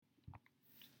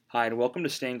Hi, and welcome to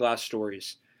Stained Glass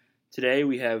Stories. Today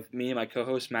we have me and my co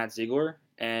host Matt Ziegler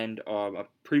and a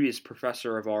previous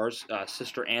professor of ours,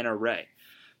 Sister Anna Ray.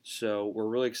 So we're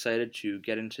really excited to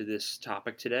get into this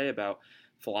topic today about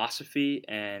philosophy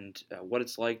and what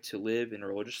it's like to live in a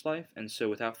religious life. And so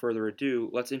without further ado,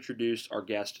 let's introduce our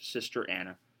guest, Sister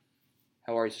Anna.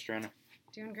 How are you, Sister Anna?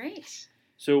 Doing great.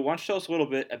 So why don't you tell us a little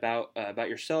bit about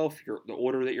yourself, the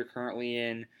order that you're currently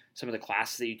in, some of the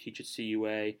classes that you teach at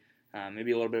CUA,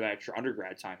 maybe a little bit about your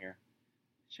undergrad time here.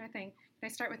 Sure thing. Can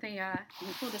I start with a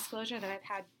full disclosure that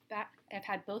I've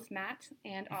had both Matt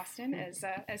and Austin as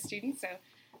students, so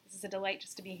this is a delight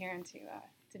just to be here and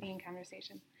to be in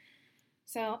conversation.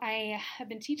 So I have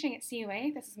been teaching at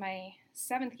CUA. This is my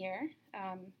 7th year.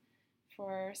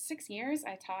 For 6 years,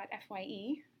 I taught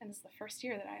FYE, and this is the first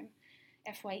year that I'm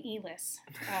FYE-less.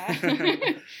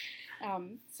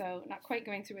 So not quite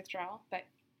going through withdrawal, but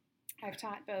I've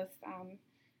taught both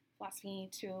Philosophy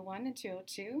 201 and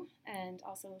 202, and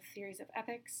also Theories of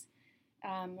Ethics,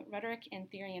 Rhetoric in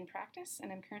Theory and Practice,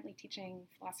 and I'm currently teaching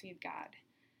Philosophy of God,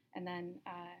 and then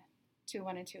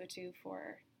 201 and 202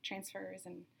 for transfers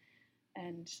and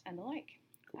the like.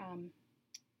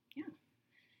 Yeah,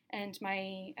 and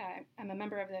I'm a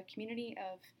member of the community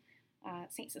of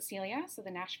St. Cecilia, so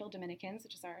the Nashville Dominicans,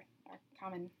 which is our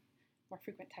common, more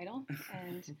frequent title,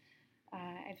 and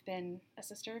I've been a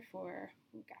sister for,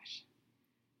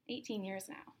 18 years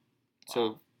now. Wow.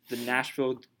 So the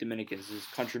Nashville Dominicans is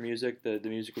country music, the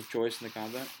music of choice in the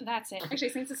convent? That's it. Actually,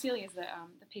 St. Cecilia is the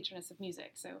patroness of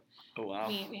music, so oh, wow.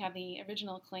 we have the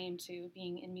original claim to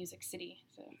being in Music City.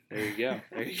 So there you go.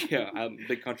 There you go. I'm a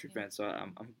big country fan, so I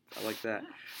like that.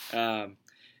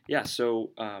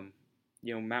 So Matt,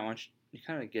 why don't you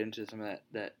kind of get into some of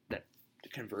that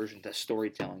conversion, that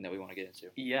storytelling that we want to get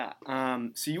into? Yeah.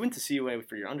 So you went to CUA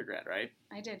for your undergrad, right?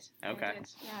 I did. Okay. I did,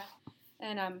 yeah.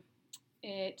 And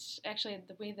it actually,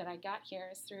 the way that I got here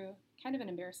is through kind of an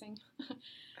embarrassing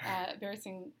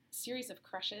series of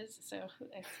crushes. So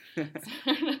it's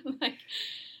like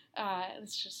it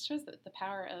just shows the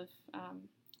power of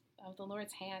the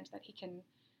Lord's hand, that He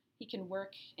can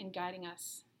work in guiding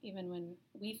us even when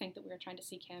we think that we're trying to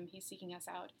seek Him. He's seeking us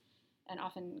out, and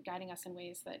often guiding us in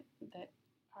ways that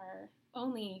are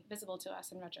only visible to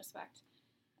us in retrospect.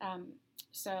 And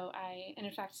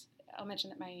in fact, I'll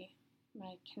mention that my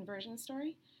conversion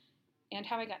story and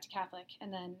how I got to Catholic,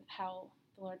 and then how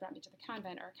the Lord brought me to the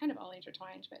convent, are kind of all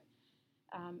intertwined. But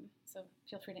so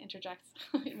feel free to interject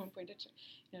at one point to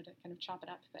kind of chop it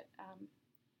up. But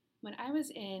when I was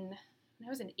in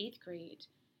 8th grade,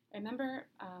 I remember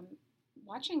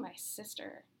watching my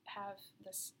sister have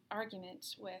this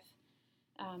argument with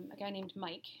a guy named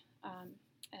Mike,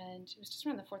 and it was just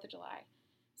around the 4th of July.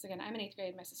 So again, I'm in 8th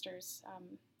grade. My sister's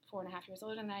 4.5 years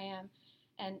older than I am.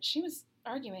 And she was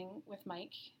arguing with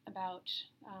Mike about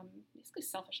basically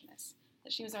selfishness.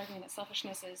 That she was arguing that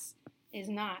selfishness is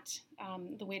not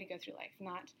the way to go through life,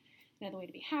 not the way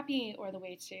to be happy, or the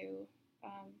way to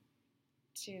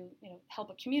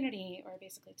help a community, or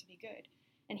basically to be good.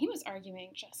 And he was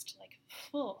arguing just like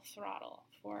full throttle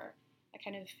for a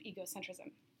kind of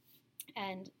egocentrism,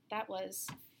 and that was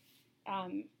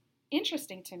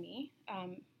interesting to me.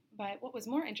 But what was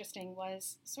more interesting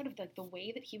was sort of the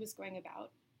way that he was going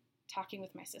about talking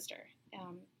with my sister.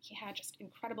 He had just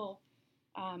incredible,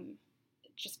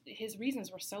 just his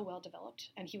reasons were so well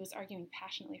developed, and he was arguing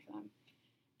passionately for them.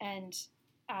 And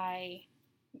I,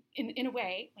 in a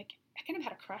way, I kind of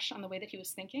had a crush on the way that he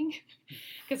was thinking,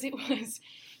 because it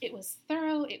was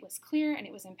thorough, it was clear, and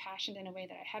it was impassioned in a way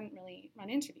that I hadn't really run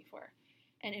into before.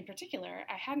 And in particular,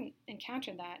 I hadn't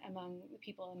encountered that among the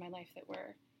people in my life that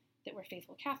were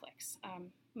faithful Catholics.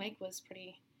 Mike was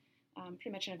pretty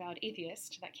much an avowed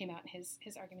atheist. That came out in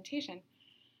his argumentation.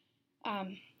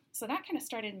 So that kind of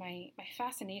started my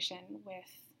fascination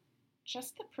with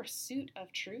just the pursuit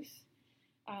of truth,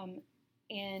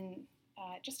 in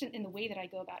the way that I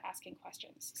go about asking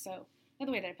questions. So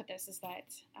another way that I put this is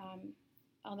that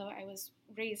although I was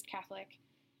raised Catholic,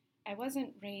 I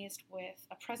wasn't raised with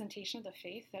a presentation of the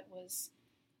faith that was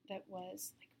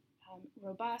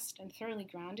robust and thoroughly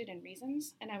grounded in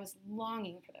reasons, and I was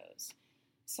longing for those.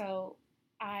 So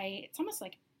it's almost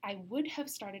like I would have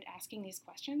started asking these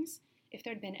questions if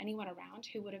there had been anyone around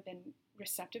who would have been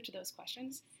receptive to those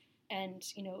questions, and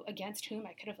against whom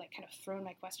I could have kind of thrown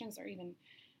my questions, or even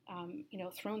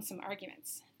thrown some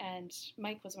arguments. And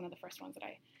Mike was one of the first ones that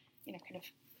I kind of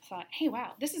thought, hey,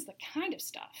 wow, this is the kind of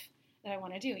stuff that I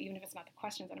want to do, even if it's not the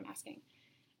questions that I'm asking.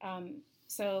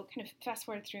 So kind of fast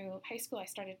forward through high school, I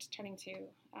started turning to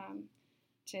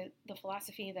the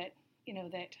philosophy that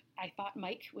that I thought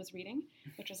Mike was reading,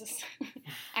 which was this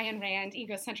Ayn Rand,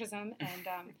 Egocentrism,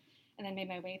 and then made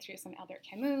my way through some Albert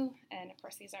Camus, and of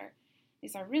course these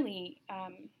are really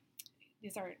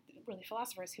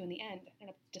philosophers who in the end end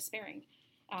up despairing.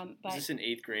 Was this in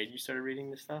 8th grade you started reading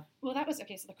this stuff? Well, that was,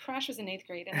 okay, so The Crush was in 8th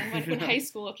grade, and then when high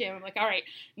school came, I'm like, all right,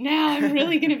 now I'm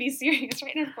really going to be serious,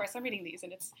 right? And of course, I'm reading these,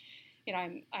 and it's,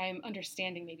 I'm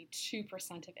understanding maybe 2%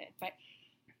 of it, but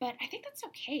I think that's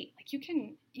okay. Like, you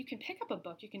can pick up a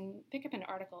book, you can pick up an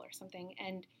article or something,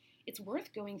 and it's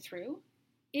worth going through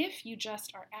if you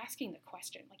just are asking the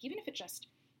question. Like, even if it just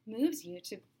moves you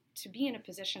to be in a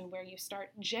position where you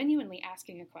start genuinely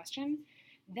asking a question,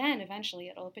 then eventually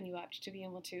it'll open you up to be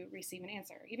able to receive an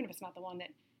answer, even if it's not the one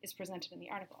that is presented in the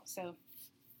article. So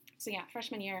yeah,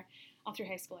 freshman year, all through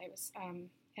high school, I was kind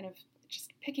of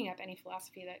just picking up any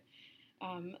philosophy that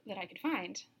I could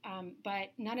find,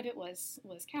 but none of it was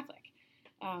Catholic.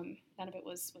 None of it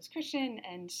was Christian,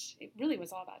 and it really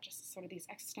was all about just sort of these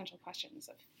existential questions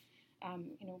of,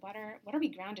 what are we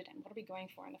grounded in? What are we going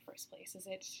for in the first place? Is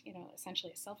it,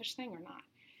 essentially a selfish thing or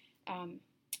not?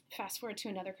 Fast forward to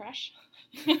another crush,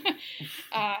 so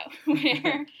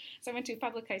I went to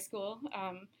public high school,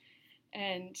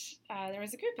 and there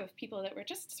was a group of people that were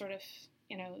just sort of,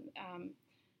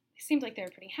 seemed like they were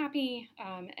pretty happy,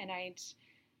 and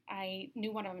I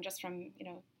knew one of them just from,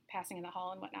 passing in the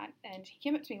hall and whatnot, and he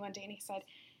came up to me one day and he said,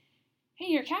 "Hey,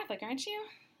 you're Catholic, aren't you?"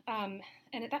 And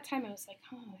at that time I was like,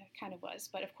 oh, I kind of was,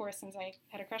 but of course, since I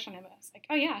had a crush on him, I was like,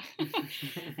 oh yeah.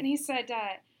 And he said,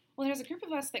 well, there's a group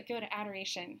of us that go to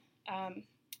adoration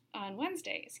on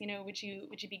Wednesdays. Would you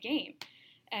be game?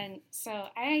 And so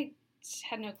I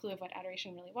had no clue of what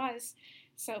adoration really was.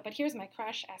 But here's my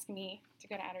crush asking me to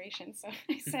go to adoration. So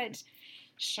I said,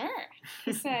 sure.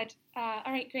 He said, all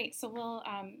right, great. So we'll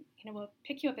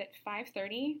pick you up at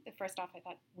 5:30. First off, I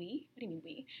thought, we? What do you mean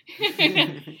we? So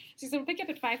he said, we'll pick you up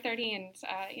at 5:30,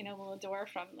 and we'll adore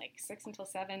from like 6 until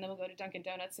 7. Then we'll go to Dunkin'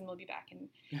 Donuts, and we'll be back in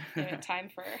time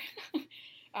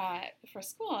for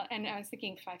school. And I was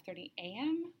thinking 5:30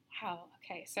 a.m. Wow.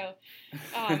 Okay. So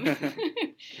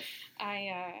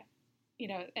I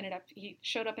ended up, he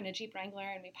showed up in a Jeep Wrangler,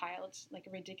 and we piled like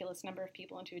a ridiculous number of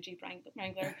people into a Jeep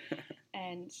Wrangler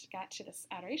and got to this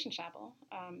adoration chapel.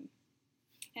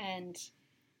 And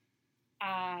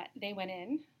they went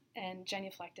in and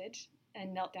genuflected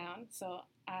and knelt down. So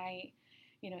I,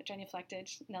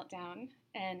 genuflected, knelt down,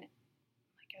 and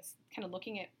I was kind of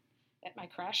looking at my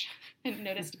crush and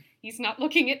noticed he's not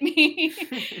looking at me.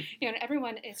 And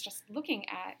everyone is just looking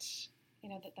at,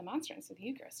 the monstrance of the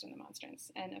Eucharist and the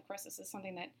monstrance. And of course, this is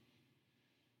something that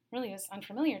really was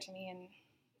unfamiliar to me. And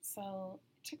so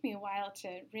it took me a while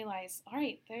to realize, all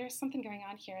right, there's something going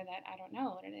on here that I don't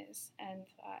know what it is. And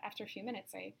after a few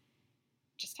minutes, I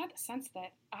just had the sense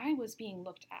that I was being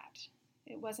looked at.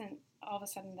 It wasn't all of a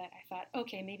sudden that I thought,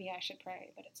 okay, maybe I should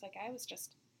pray. But it's like I was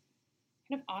just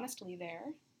kind of honestly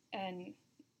there and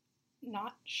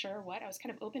not sure what. I was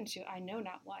kind of open to I know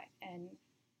not what. And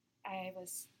I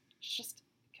was just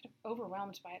kind of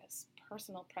overwhelmed by this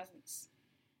personal presence,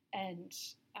 and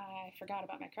I forgot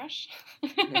about my crush.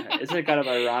 Yeah, isn't it kind of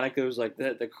ironic? It was like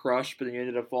the crush, but then you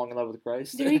ended up falling in love with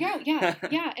Christ. There you go. Yeah,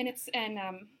 yeah,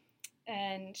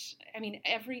 and I mean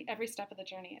every step of the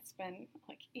journey, it's been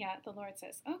like, yeah, the Lord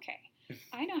says, okay,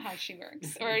 I know how she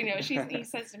works, or he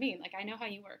says to me, like, I know how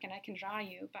you work, and I can draw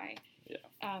you by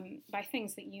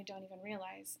things that you don't even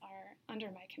realize are under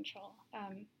my control.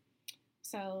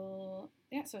 So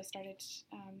I started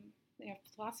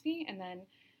philosophy, and then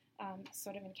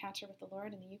sort of encounter with the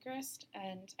Lord in the Eucharist,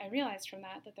 and I realized from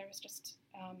that there was just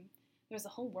there was a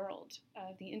whole world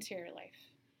of the interior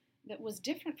life that was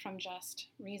different from just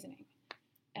reasoning,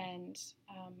 and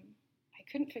I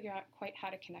couldn't figure out quite how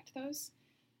to connect those,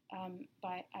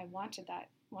 but I wanted that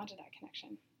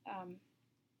connection.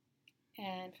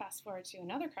 And fast forward to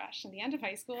another crush in the end of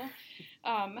high school,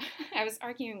 I was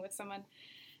arguing with someone.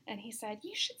 And he said,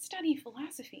 you should study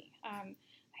philosophy. I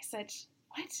said,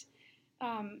 what?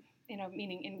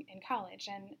 Meaning in college.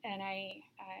 And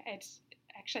I'd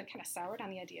actually kind of soured on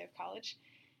the idea of college.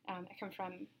 I come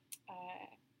from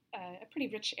a pretty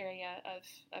rich area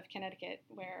of Connecticut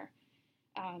where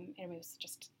it was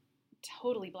just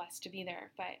totally blessed to be there.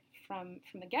 But from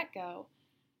the get-go,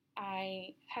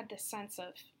 I had this sense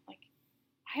of, like,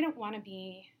 I don't want to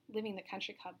be living the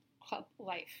country club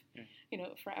life,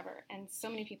 forever. And so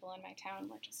many people in my town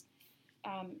were just,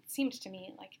 seemed to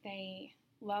me like they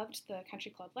loved the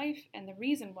country club life. And the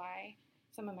reason why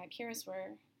some of my peers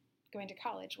were going to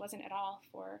college wasn't at all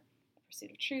for the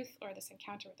pursuit of truth or this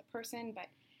encounter with a person,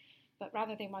 but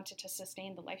rather they wanted to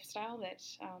sustain the lifestyle that,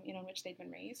 in which they'd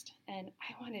been raised. And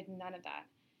I wanted none of that.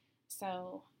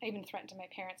 So I even threatened to my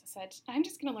parents. I said, I'm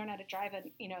just going to learn how to drive a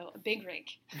big rig.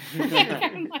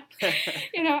 I'm like,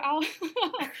 I'll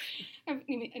have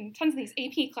and tons of these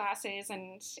AP classes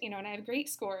and I have great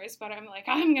scores, but I'm like,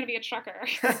 I'm going to be a trucker.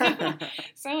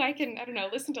 so I can,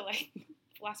 listen to like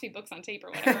philosophy books on tape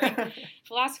or whatever and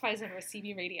philosophize over a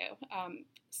CB radio.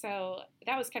 So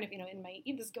that was kind of,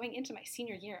 it was going into my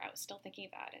senior year. I was still thinking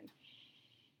of that.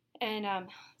 And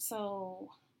so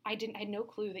I had no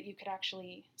clue that you could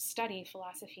actually study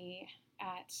philosophy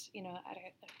at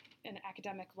an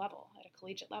academic level, at a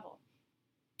collegiate level.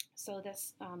 So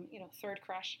this, third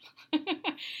crush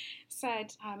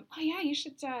said, "Oh yeah, you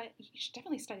should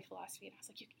definitely study philosophy." And I was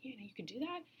like, "You can do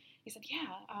that?" He said, "Yeah."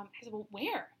 I said, "Well,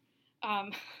 where?"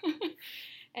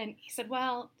 And he said,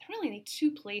 "Well, there are really only two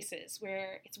places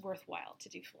where it's worthwhile to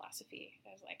do philosophy."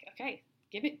 I was like, "Okay,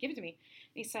 give it to me."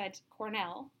 And he said,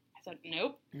 "Cornell." I thought,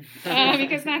 nope,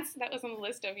 because that was on the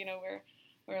list of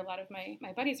where a lot of my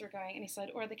buddies were going. And he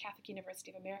said, or the Catholic University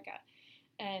of America.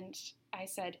 And I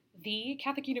said, the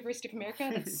Catholic University of America?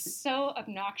 That's so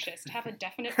obnoxious to have a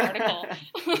definite article.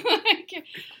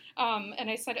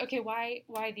 And I said, okay, why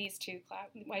these two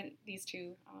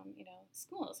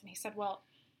schools? And he said, well,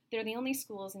 they're the only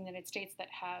schools in the United States that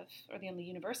have, or the only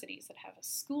universities that have a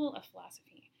school of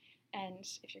philosophy. And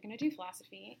if you're going to do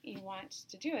philosophy, you want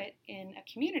to do it in a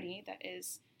community that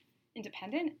is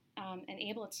independent and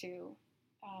able to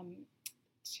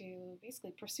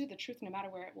basically pursue the truth no matter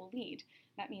where it will lead.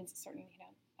 That means a certain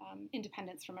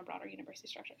independence from a broader university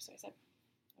structure. So I said,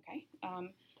 okay.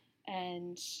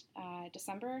 And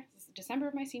December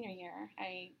of my senior year,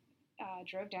 I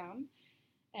drove down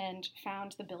and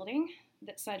found the building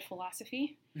that said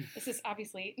philosophy. This is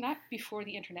obviously not before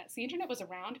the internet. So the internet was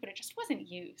around, but it just wasn't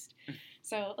used.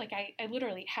 So like I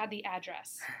literally had the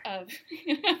address of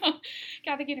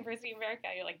Catholic University of America.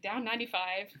 You're like down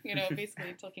 95, basically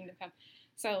until Kingdom Come.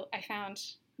 So I found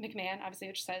McMahon, obviously,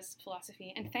 which says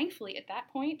philosophy. And thankfully at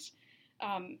that point,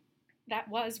 that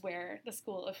was where the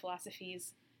School of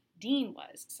Philosophy's dean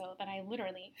was. So then I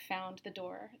literally found the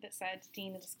door that said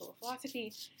Dean of the School of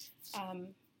Philosophy,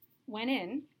 went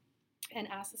in and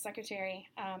asked the secretary,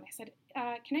 I said,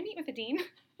 can I meet with the dean?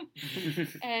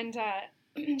 And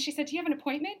she said, do you have an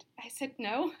appointment? I said,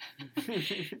 no.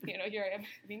 Here I am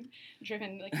being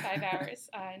driven like 5 hours.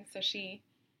 And so she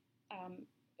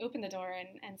opened the door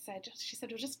and said,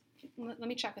 well, just let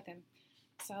me check with him.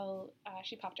 So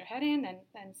she popped her head in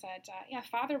and said, yeah,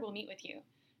 Father will meet with you.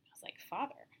 I was like,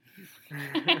 Father?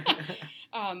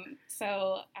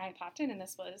 So I popped in, and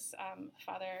this was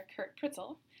Father Kurt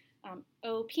Pritzel,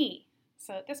 OP.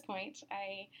 So at this point,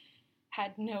 I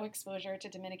had no exposure to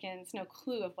Dominicans, no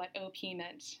clue of what OP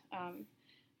meant. I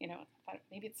thought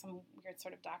maybe it's some weird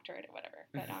sort of doctorate or whatever.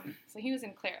 But so he was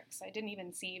in clerics. I didn't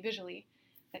even see visually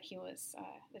that he was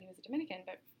a Dominican.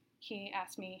 But he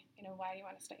asked me, why do you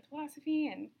want to study philosophy?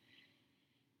 And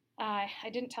I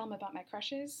didn't tell him about my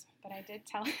crushes, but I did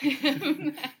tell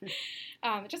him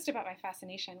just about my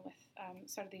fascination with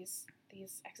sort of these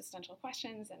existential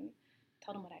questions, and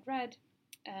told him what I'd read.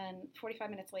 And 45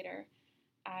 minutes later,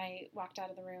 I walked out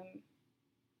of the room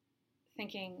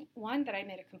thinking, one, that I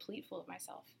made a complete fool of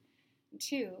myself, and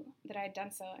two, that I had done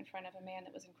so in front of a man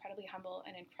that was incredibly humble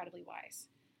and incredibly wise.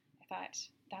 I thought,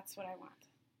 that's what I want.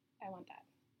 I want that.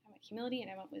 I want humility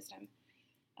and I want wisdom.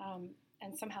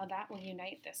 And somehow that will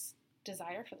unite this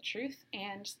desire for the truth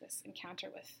and this encounter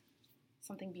with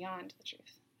something beyond the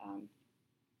truth.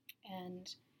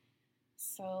 And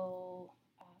so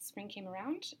spring came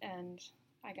around, and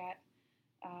I got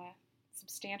a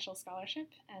substantial scholarship,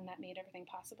 and that made everything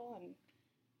possible, and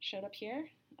showed up here.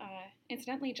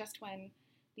 Incidentally, just when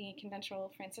the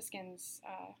conventual Franciscans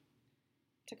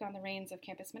took on the reins of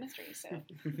campus ministry. So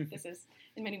this is,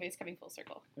 in many ways, coming full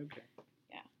circle. Okay.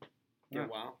 Yeah.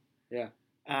 Wow. Yeah.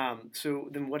 So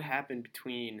then what happened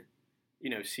between,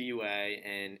 CUA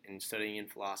and studying in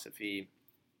philosophy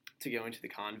to going to the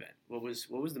convent? What was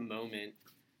the moment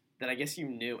that I guess you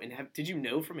knew? And did you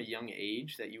know from a young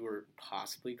age that you were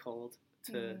possibly called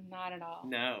to? Not at all.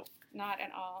 No. Not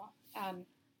at all. And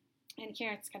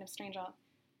here it's kind of strange. I'll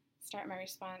start my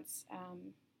response.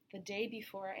 The day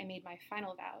before I made my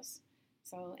final vows,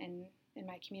 so in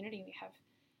my community we have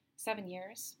 7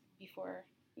 years before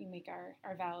we make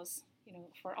our vows,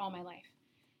 for all my life.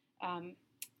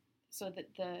 So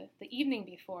the evening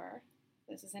before,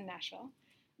 this is in Nashville,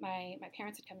 my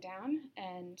parents had come down,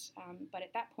 and but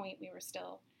at that point we were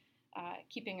still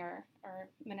keeping our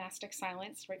monastic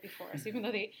silence right before us, even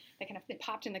though they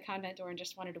popped in the convent door and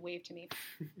just wanted to wave to me.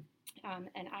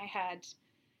 And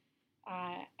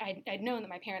I'd known that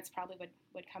my parents probably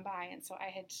would come by, and so I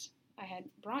had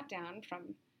brought down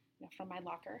from from my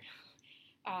locker,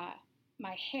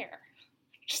 my hair,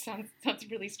 which sounds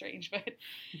really strange, but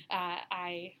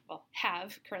I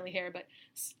have curly hair, but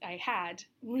I had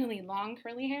really long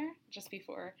curly hair just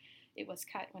before it was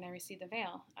cut when I received the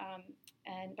veil.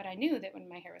 But I knew that when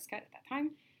my hair was cut at that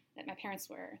time, that my parents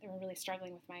were really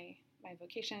struggling with my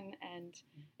vocation, and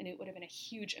I knew it would have been a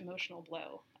huge emotional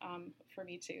blow for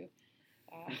me to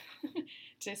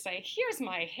to say, here's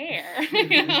my hair.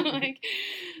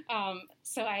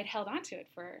 So I had held on to it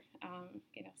for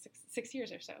 6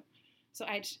 years or so. So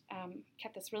I'd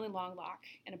kept this really long lock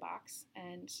in a box,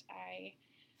 and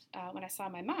when I saw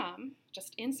my mom,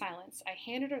 just in silence, I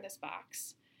handed her this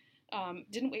box,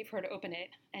 didn't wait for her to open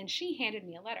it, and she handed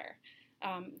me a letter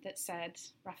that said,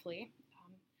 roughly,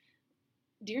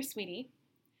 "Dear sweetie,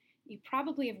 you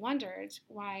probably have wondered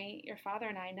why your father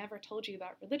and I never told you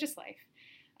about religious life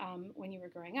when you were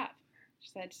growing up." She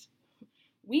said,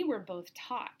 "We were both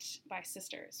taught by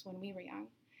sisters when we were young,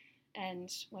 and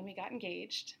when we got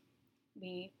engaged,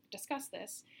 we discussed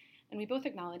this, and we both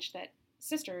acknowledged that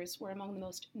sisters were among the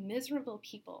most miserable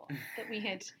people that we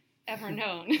had ever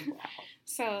known." Wow.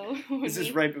 So This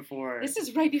is right before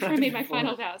I made my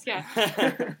final vows. Yeah.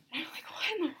 And I'm like, what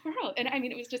in the world? And I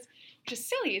mean, it was just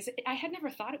silly. I had never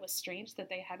thought it was strange that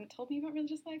they hadn't told me about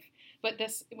religious life. But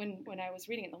this, when I was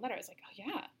reading in the letter, I was like, oh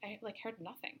yeah, I heard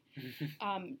nothing.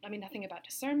 Nothing about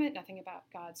discernment, nothing about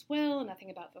God's will, nothing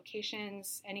about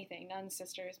vocations, anything, nuns,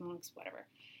 sisters, monks, whatever.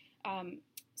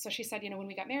 So she said, when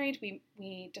we got married,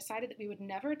 we decided that we would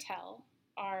never tell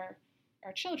our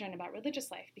children about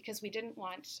religious life because we didn't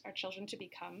want our children to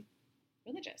become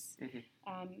religious.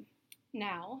 Mm-hmm.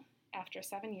 Now, after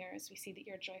 7 years, we see that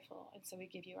you're joyful, and so we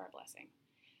give you our blessing.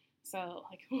 So,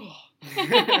 like,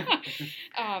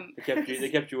 they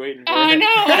kept you waiting for I it.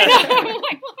 know. I'm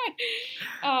like, what?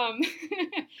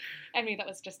 I mean, that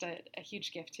was just a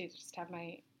huge gift too, to just have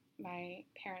my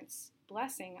parents'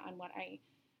 blessing on what I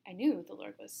knew the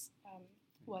Lord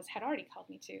had already called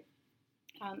me to.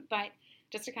 But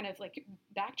just to kind of like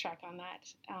backtrack on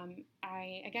that,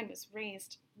 I again was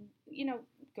raised,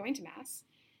 going to Mass,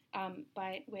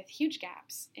 but with huge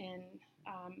gaps in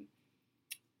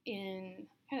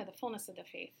kind of the fullness of the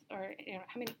faith, or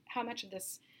how much of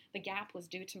the gap was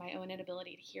due to my own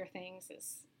inability to hear things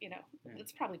is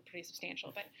it's probably pretty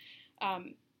substantial. But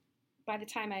by the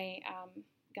time I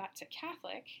got to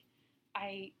Catholic,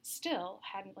 I still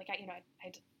hadn't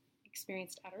I'd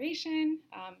experienced adoration.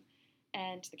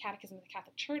 And the Catechism of the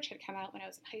Catholic Church had come out when I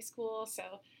was in high school, so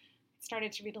I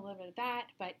started to read a little bit of that.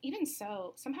 But even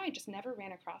so, somehow I just never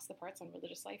ran across the parts on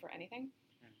religious life or anything.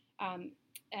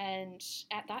 And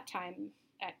at that time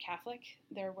at Catholic,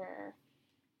 there were,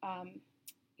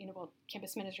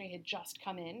 campus ministry had just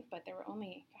come in, but there were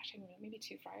only, maybe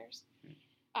 2 friars.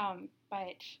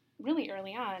 But really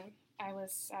early on, I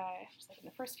was like in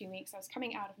the first few weeks, I was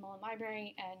coming out of Mullen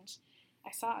Library, and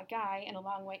I saw a guy in a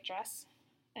long white dress.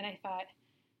 And I thought,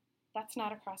 that's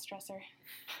not a cross-dresser.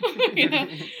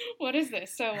 What is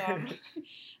this? So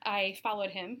I followed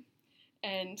him,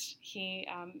 and he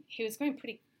was going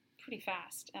pretty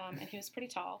fast, and he was pretty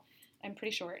tall and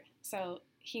pretty short. So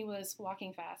he was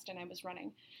walking fast, and I was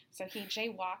running. So he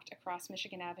jaywalked across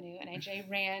Michigan Avenue, and I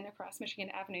ran across Michigan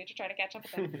Avenue to try to catch up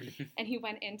with him. And he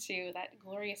went into that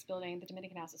glorious building, the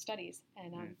Dominican House of Studies,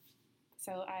 and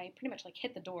so I pretty much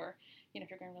hit the door. If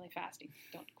you're going really fast, you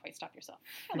don't quite stop yourself.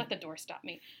 I'll let the door stop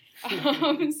me.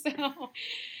 So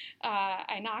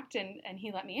I knocked, and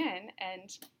he let me in, and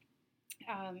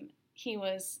he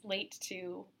was late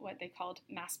to what they called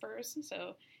Maspers,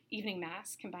 so evening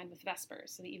Mass combined with Vespers,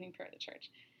 so the evening prayer of the church.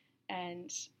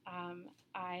 And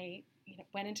I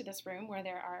went into this room where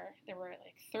there were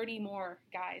like 30 more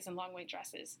guys in long white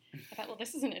dresses. I thought, well,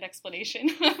 this isn't an explanation,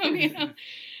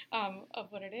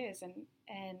 of what it is,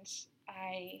 and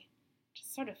I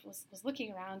just sort of was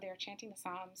looking around there, chanting the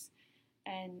Psalms,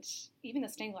 and even the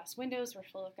stained glass windows were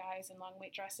full of guys in long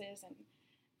white dresses,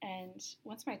 and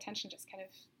once my attention just kind of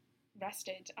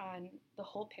rested on the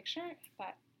whole picture, I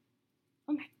thought,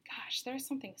 oh my gosh, there's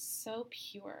something so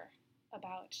pure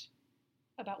about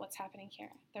what's happening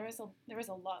here. There was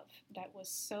a love that was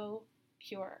so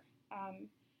pure,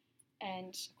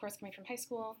 and of course, coming from high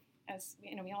school, as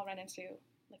we all run into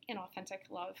inauthentic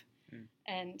love,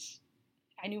 and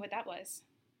I knew what that was,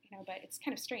 but it's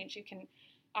kind of strange. You can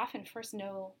often first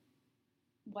know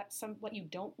what you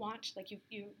don't want. Like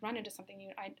you run into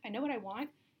something. I know what I want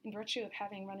in virtue of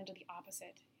having run into the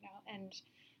opposite. And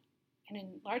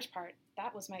in large part,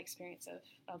 that was my experience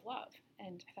of love.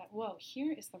 And I thought, whoa,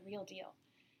 here is the real deal.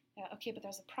 Okay, but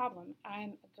there's a problem.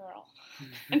 I'm a girl,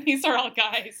 and these are all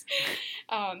guys.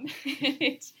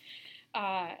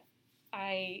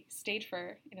 I stayed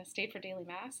for daily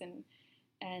mass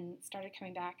and started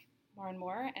coming back more and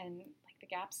more, and like the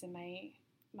gaps in my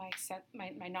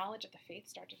knowledge of the faith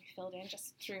started to be filled in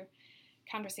just through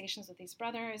conversations with these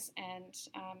brothers and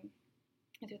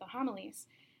through the homilies.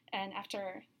 And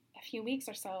after a few weeks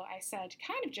or so, I said,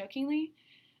 kind of jokingly,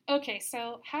 okay,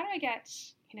 so how do I get,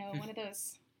 one of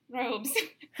those robes?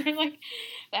 They're like,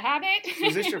 the habit. So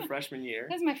was this your freshman year?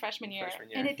 This was my freshman year.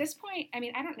 And at this point, I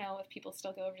mean, I don't know if people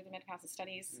still go over to the Pentecostal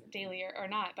studies daily or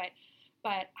not, but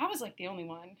I was like the only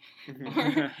one.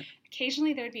 Or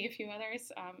occasionally there'd be a few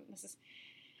others.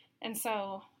 And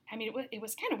so, I mean, it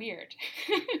was kind of weird.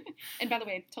 And by the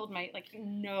way, I told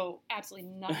absolutely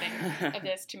nothing of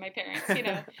this to my parents,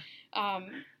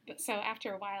 But so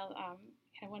after a while,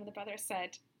 one of the brothers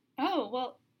said, "Oh,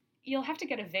 well, you'll have to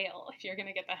get a veil if you're going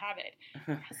to get the habit."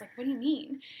 I was like, "What do you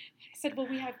mean?" I said, "Well,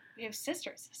 we have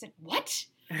sisters." I said, "What?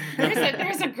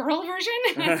 There's a girl version?"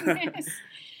 I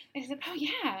said, "Oh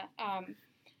yeah."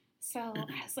 So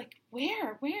I was like,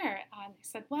 "Where?" They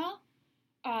said, "Well,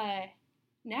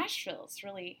 Nashville's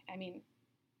really, I mean,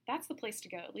 that's the place to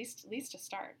go, at least to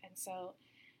start." And so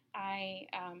I,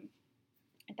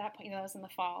 at that point, that was in the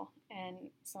fall, and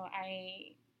so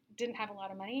I didn't have a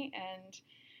lot of money and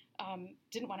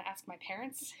didn't want to ask my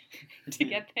parents to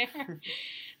get there.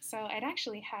 So I'd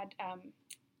actually had,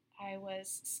 I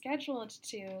was scheduled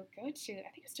to go to, I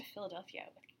think it was to Philadelphia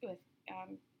with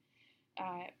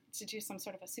to do some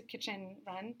sort of a soup kitchen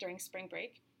run during spring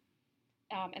break.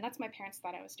 And that's what my parents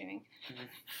thought I was doing.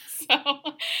 So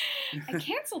I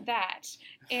canceled that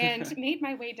and made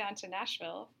my way down to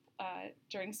Nashville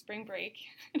during spring break.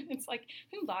 It's like,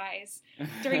 who lies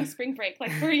during spring break?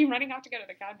 Like, where are you running off to go to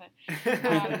the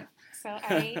convent? So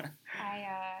I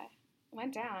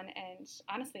went down, and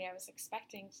honestly, I was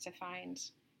expecting to find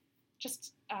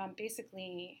just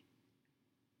basically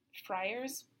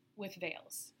friars with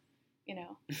veils,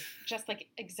 just like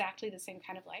exactly the same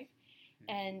kind of life.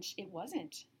 And it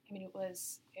wasn't. I mean, it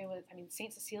was. I mean,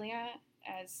 Saint Cecilia,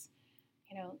 as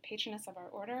patroness of our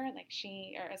order, like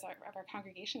of our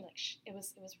congregation, like it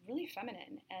was really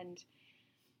feminine. And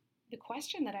the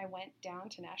question that I went down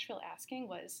to Nashville asking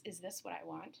was, "Is this what I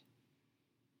want?"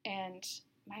 And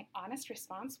my honest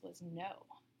response was no.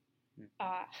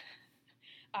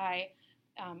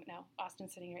 Now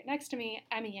Austin's sitting right next to me.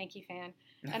 I'm a Yankee fan,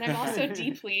 and I'm also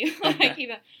deeply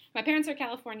my parents are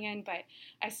Californian, but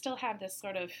I still have this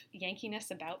sort of Yankiness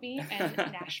about me, and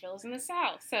Nashville's in the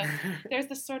South, so there's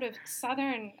this sort of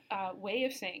Southern way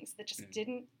of things that just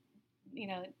didn't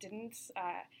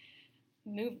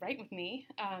move right with me,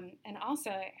 and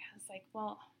also I was like,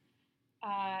 well,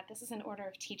 this is an order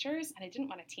of teachers, and I didn't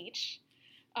want to teach,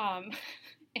 and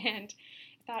I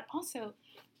thought also,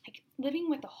 like, living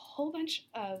with a whole bunch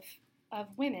of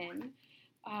women,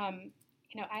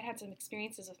 I had some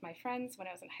experiences with my friends when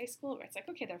I was in high school where it's like,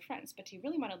 okay, they're friends, but do you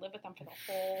really want to live with them for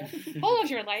the whole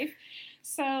of your life?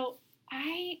 So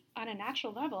I, on a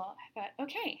natural level, I thought,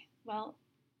 okay, well,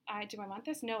 do I want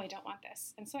this? No, I don't want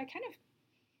this. And so I kind of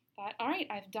thought, all right,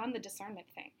 I've done the discernment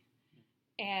thing.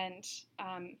 And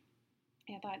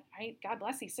I thought, all right, God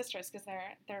bless these sisters, because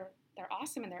they're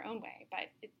awesome in their own way, but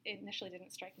it initially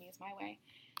didn't strike me as my way.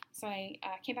 So I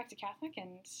came back to Catholic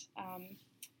and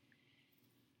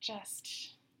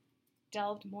just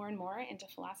delved more and more into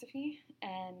philosophy,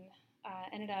 and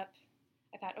ended up,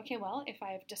 I thought, okay, well, if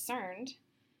I've discerned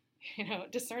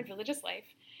religious life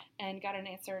and got an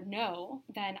answer no,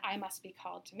 then I must be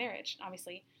called to marriage.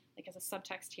 Obviously, like as a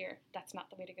subtext here, that's not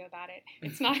the way to go about it.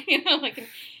 It's not, like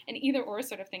an either or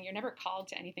sort of thing. You're never called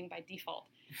to anything by default,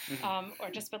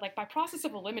 but like by process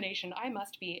of elimination, I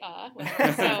must be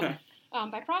whatever. So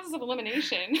by process of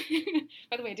elimination,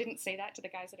 by the way, I didn't say that to the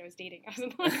guys that I was dating. I was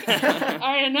like, all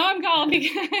right, I know I'm called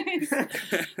because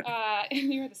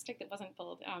you were the stick that wasn't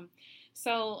pulled.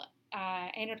 So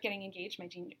I ended up getting engaged my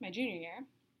junior year.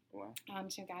 Wow.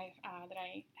 To a guy that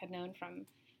I had known from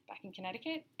back in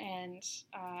Connecticut, and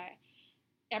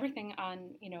everything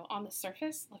on the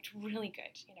surface looked really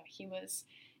good. He was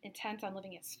intent on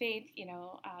living his faith.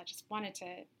 Just wanted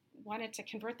to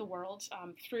convert the world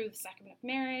through the sacrament of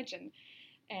marriage,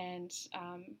 and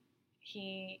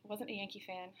he wasn't a Yankee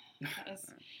fan. That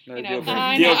was, I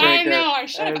know. I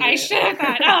should have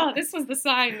thought, oh, this was the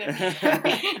sign.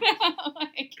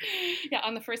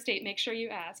 On the first date, make sure you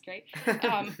ask, right?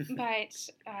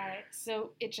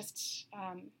 So it just,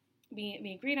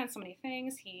 we agreed on so many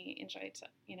things. He enjoyed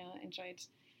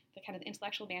the kind of the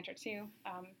intellectual banter too.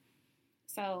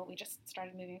 So we just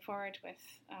started moving forward with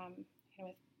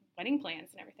wedding plans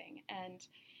and everything. And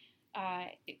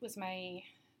it was my,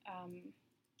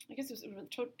 I guess it was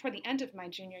toward the end of my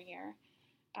junior year,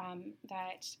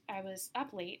 that I was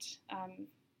up late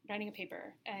writing a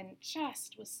paper, and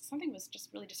something was just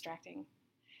really distracting.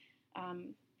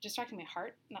 Distracting my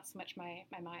heart, not so much my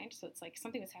mind. So it's like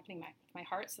something was happening with my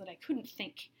heart so that I couldn't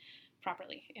think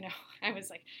properly. I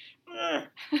was like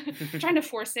trying to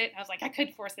force it. I was like, I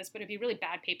could force this, but it'd be really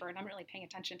bad paper, and I'm really paying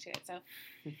attention to it. So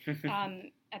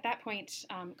at that point,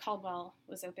 Caldwell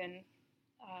was open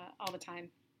all the time,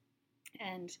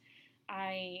 and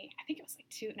I think it was like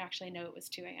 2. No, actually, no, it was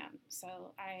 2 a.m.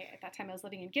 So at that time I was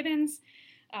living in Gibbons.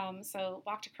 So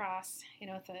walked across,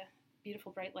 with the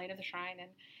beautiful bright light of the shrine,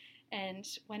 and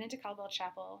went into Caldwell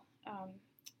Chapel,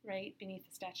 right beneath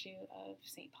the statue of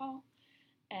St. Paul,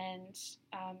 and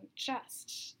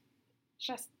just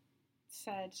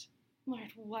said,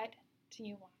 Lord, what do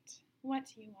you want? What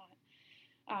do you want?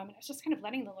 And I was just kind of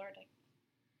letting the Lord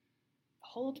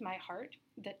hold my heart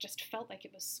that just felt like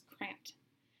it was cramped.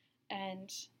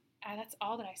 And that's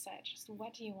all that I said, just,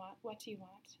 what do you want? What do you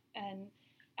want? And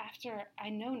after I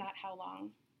know not how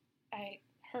long, I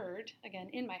heard, again,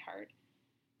 in my heart,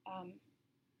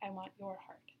 I want your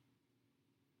heart.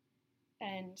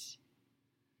 And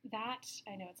that,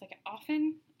 I know, it's like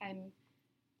often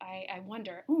I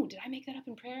wonder, did I make that up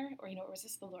in prayer? Or was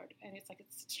this the Lord? And it's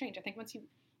strange. I think once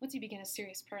you begin a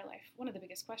serious prayer life, one of the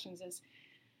biggest questions is,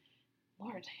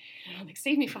 Lord,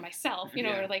 save me from myself,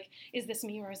 Yeah. or is this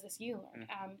me or is this you, Lord?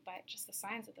 But just the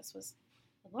signs that this was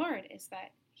the Lord is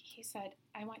that he said,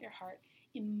 I want your heart.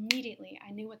 Immediately,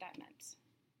 I knew what that meant.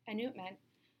 I knew it meant,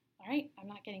 all right, I'm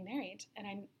not getting married.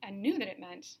 And I knew that it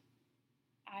meant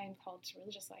I am called to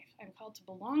religious life. I'm called to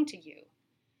belong to you.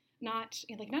 Not,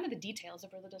 none of the details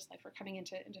of religious life were coming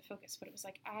into focus, but it was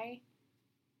like,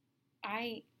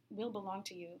 I will belong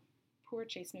to you, poor,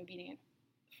 chaste, and obedient,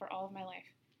 for all of my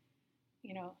life.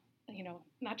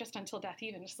 Not just until death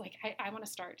even, just I want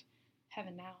to start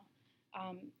heaven now.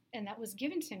 And that was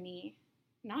given to me,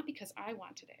 not because I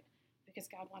wanted it, because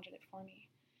God wanted it for me.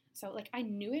 So I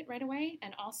knew it right away,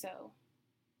 and also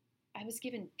I was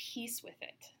given peace with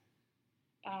it.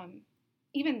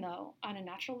 Even though on a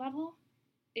natural level,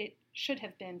 it should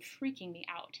have been freaking me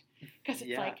out, because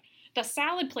it's the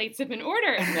salad plates have been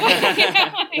ordered.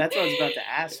 That's what I was about to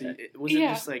ask. Was it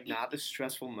just not the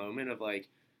stressful moment of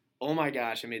oh my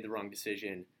gosh, I made the wrong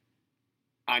decision.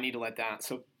 I need to let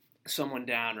someone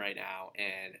down right now.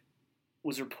 And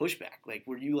was there pushback?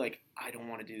 Were you I don't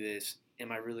want to do this.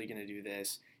 Am I really going to do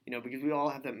this? Because we all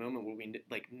have that moment where we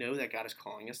know that God is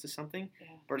calling us to something,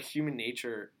 but human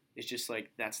nature is just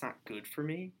that's not good for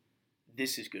me.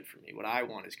 This is good for me. What I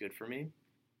want is good for me.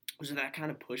 Was there that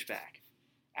kind of pushback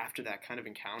after that kind of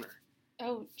encounter?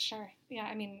 Oh, sure. Yeah,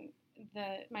 I mean,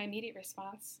 my immediate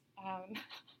response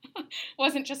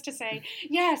wasn't just to say,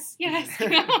 yes,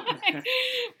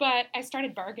 but I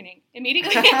started bargaining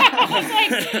immediately. I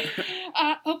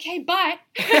was okay, but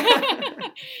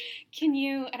can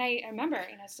you, and I remember,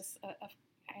 it's just,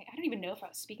 I don't even know if I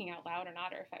was speaking out loud or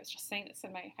not, or if I was just saying this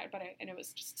in my head, and it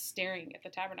was just staring at the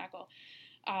tabernacle.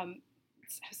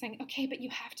 I was saying, okay, but you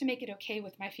have to make it okay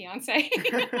with my fiance.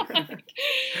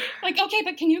 Okay,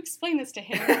 but can you explain this to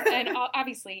him? And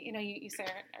obviously, you say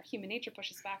our human nature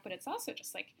pushes back, but it's also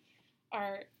just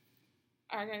our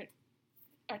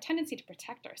tendency to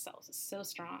protect ourselves is so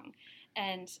strong.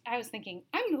 And I was thinking,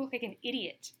 I'm going to look like an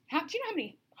idiot. Do you know how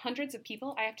many hundreds of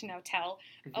people I have to now tell,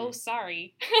 oh,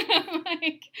 sorry.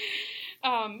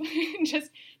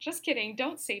 Just kidding.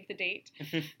 Don't save the date.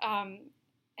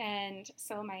 And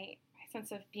so my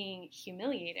sense of being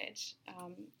humiliated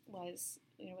was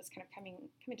kind of coming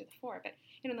to the fore. But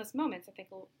in those moments, I think,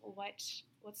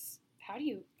 how do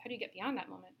you get beyond that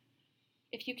moment?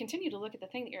 If you continue to look at the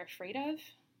thing that you're afraid of,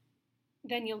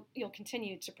 then you'll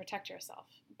continue to protect yourself.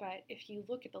 But if you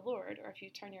look at the Lord, or if you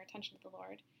turn your attention to the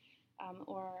Lord,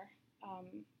 or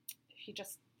if you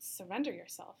just surrender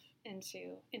yourself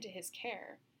into His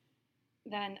care,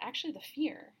 then actually the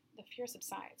fear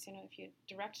subsides. If you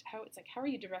direct how are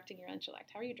you directing your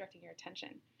intellect? How are you directing your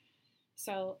attention?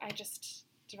 So I just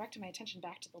directed my attention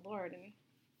back to the Lord,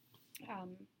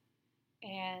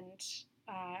 and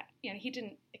He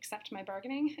didn't accept my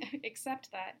bargaining,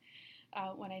 except that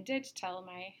when I did tell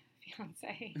my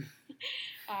fiance,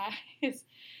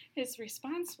 his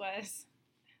response was,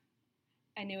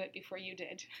 I knew it before you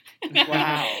did.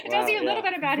 Wow. It tells you a little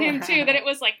bit about him too, that it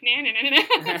was nah.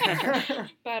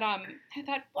 But I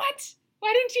thought, what?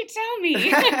 Why didn't you tell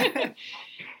me?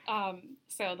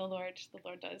 So the Lord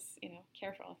does,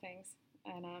 care for all things.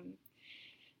 And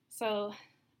so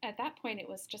at that point, it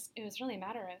was really a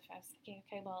matter of, I was thinking,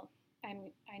 okay, well,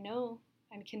 I'm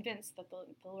convinced that the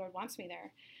Lord wants me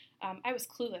there. I was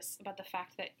clueless about the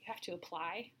fact that you have to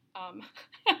apply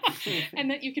and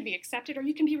that you can be accepted or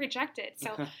you can be rejected.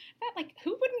 So that, like,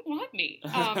 who wouldn't want me?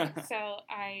 So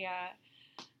I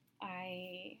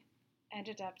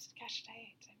ended up, gosh, did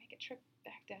I make a trip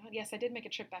back down? Yes, I did make a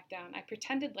trip back down. I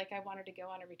pretended like I wanted to go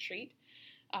on a retreat.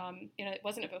 It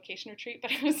wasn't a vocation retreat,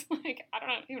 but I was like, I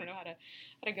don't know how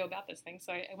to go about this thing.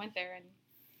 So I went there, and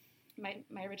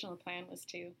my original plan was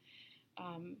to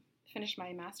finish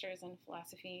my master's in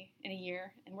philosophy in a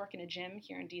year and work in a gym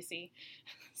here in DC.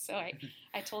 So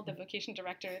I told the vocation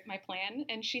director my plan,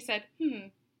 and she said,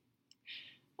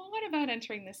 well, what about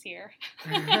entering this year?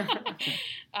 And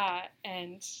I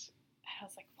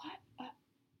was like, what?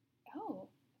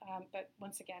 But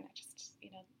once again, I just,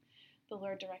 the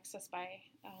Lord directs us by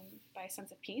a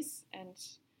sense of peace and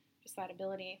just that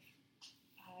ability.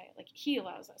 Like, He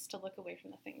allows us to look away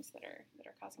from the things that are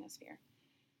causing us fear.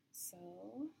 So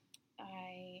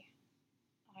I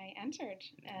entered,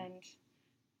 and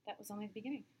that was only the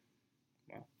beginning.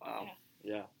 Wow.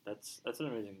 Yeah, that's an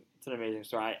amazing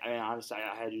story. I mean, honestly,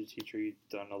 I had you as a teacher. You've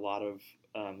done a lot of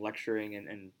lecturing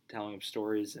and telling of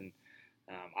stories, and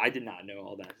I did not know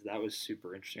all that. So that was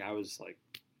super interesting. I was like,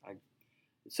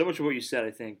 so much of what you said,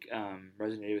 I think,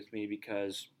 resonated with me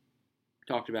because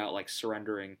you talked about, like,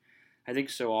 surrendering. I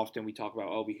think so often we talk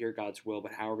about, we hear God's will,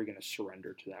 but how are we going to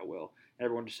surrender to that will? And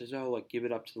everyone just says, like, give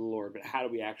it up to the Lord. But how do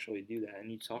we actually do that?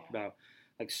 And you talked about,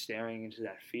 like, staring into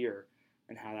that fear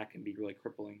and how that can be really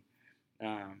crippling.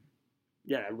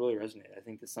 That really resonated. I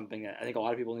think that's something that I think a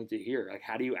lot of people need to hear. Like,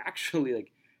 how do you actually,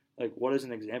 like what is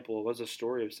an example? What's a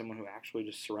story of someone who actually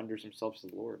just surrenders themselves to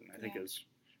the Lord? And I think it's...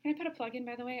 Can I put a plug in,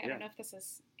 by the way? I don't know if this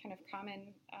is kind of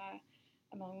common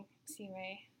among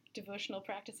CUA devotional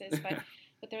practices,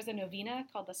 but there's a novena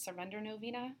called the Surrender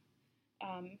Novena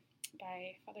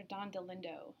by Father Don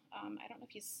Delindo. I don't know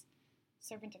if he's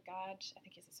servant of God. I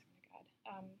think he's a servant of God.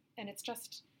 And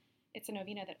it's a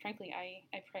novena that, frankly,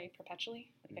 I pray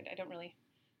perpetually. Like, I don't really,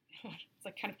 it's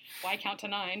like kind of, why count to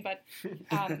 9? But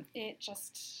it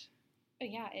just,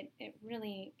 it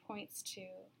really points to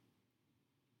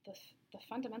the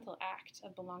fundamental act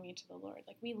of belonging to the Lord.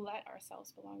 Like, we let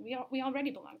ourselves belong. We already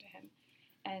belong to Him.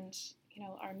 And,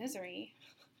 our misery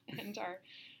and our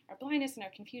blindness and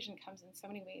our confusion comes in so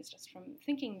many ways just from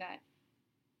thinking that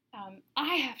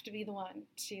I have to be the one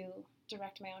to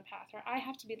direct my own path, or I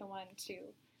have to be the one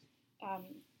to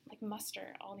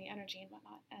muster all the energy and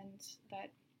whatnot, and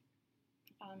that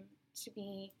to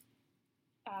be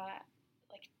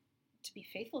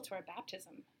faithful to our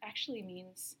baptism actually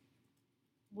means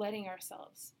letting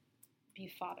ourselves be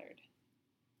fathered,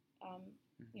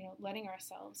 letting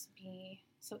ourselves be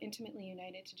so intimately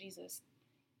united to Jesus,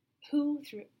 who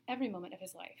through every moment of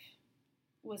His life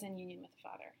was in union with the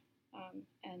Father.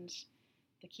 And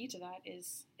the key to that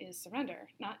is surrender,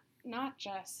 not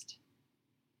just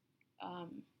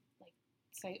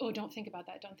say, don't think about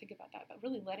that, but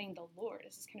really letting the Lord.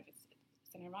 This is kind of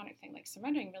it's an ironic thing. Like,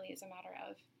 surrendering really is a matter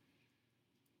of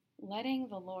letting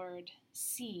the Lord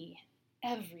see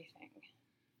everything,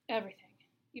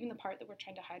 even the part that we're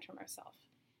trying to hide from ourselves,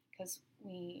 because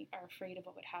we are afraid of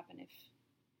what would happen if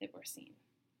it were seen.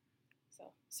 So,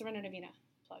 Surrender Novena,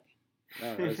 plug.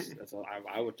 No, that's all.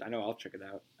 I know I'll check it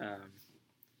out.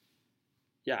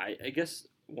 I guess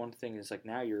one thing is, like,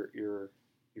 now you're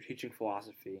teaching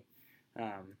philosophy,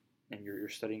 and you're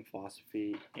studying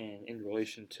philosophy in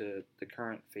relation to the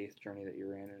current faith journey that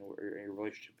you're in, and your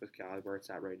relationship with God, where it's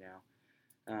at right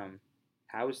now.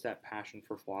 How is that passion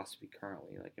for philosophy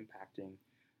currently, like, impacting,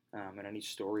 and any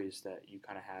stories that you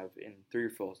kind of have through your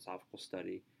philosophical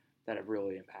study that have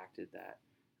really impacted that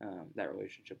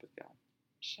relationship with God?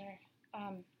 Sure.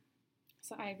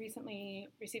 So I recently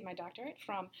received my doctorate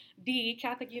from the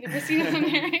Catholic University of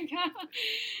America.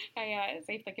 I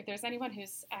say, like, if there's anyone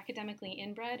who's academically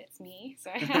inbred, it's me.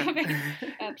 So I have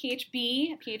a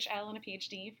PhD, a PhL, and a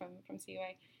PhD from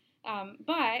CUA.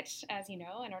 But as you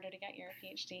know, in order to get your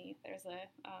PhD, there's a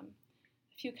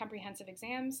few comprehensive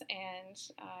exams and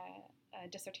a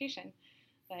dissertation.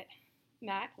 But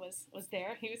Matt was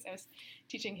there. I was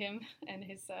teaching him and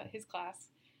his class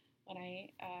when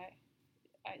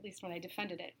at least when I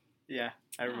defended it. Yeah,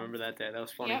 I remember that day. That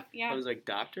was funny. Yep, yeah. I was like,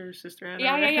 Doctor, Sister Anna?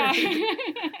 Yeah.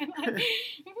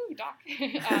 Ooh, doc.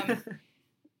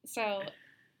 So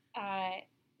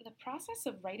the process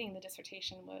of writing the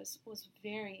dissertation was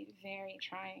very, very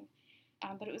trying.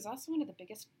 But it was also one of the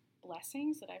biggest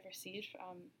blessings that I've received,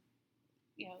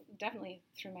 definitely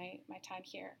through my time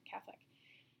here at Catholic.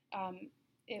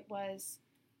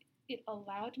 It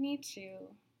allowed me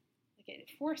to, it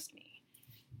forced me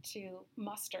to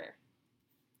muster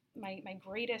my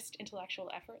greatest intellectual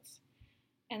efforts,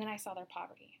 and then I saw their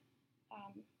poverty.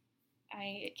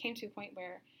 It came to a point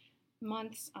where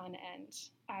months on end,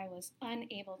 I was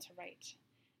unable to write.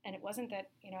 And it wasn't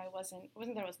that, it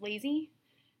wasn't that I was lazy,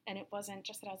 and it wasn't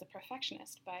just that I was a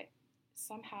perfectionist, but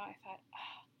somehow I thought,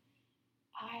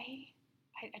 I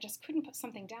just couldn't put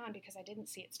something down because I didn't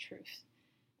see its truth.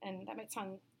 And that might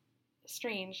sound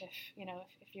strange if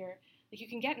you're, like, you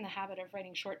can get in the habit of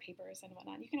writing short papers and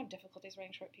whatnot. You can have difficulties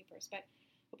writing short papers, but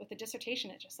with the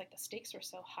dissertation, it's just like the stakes were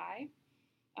so high.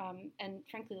 And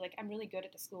frankly, like, I'm really good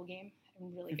at the school game.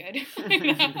 I'm really good.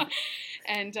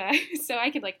 And so I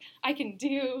can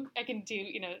do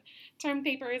term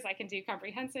papers, I can do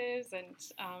comprehensives, and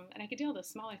I could do all those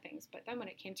smaller things. But then when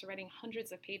it came to writing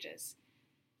hundreds of pages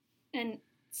and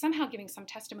somehow giving some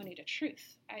testimony to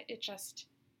truth, I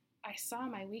saw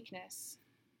my weakness,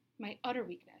 my utter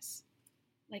weakness,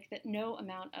 like that no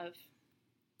amount of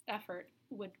effort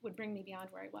would bring me beyond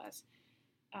where I was.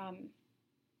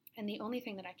 And the only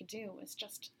thing that I could do was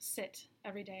just sit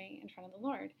every day in front of the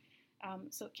Lord.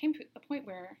 So it came to a point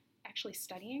where actually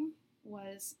studying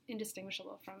was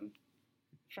indistinguishable from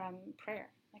prayer.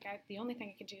 Like, the only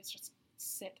thing I could do is just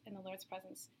sit in the Lord's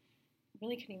presence. I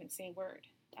really couldn't even say a word.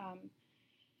 I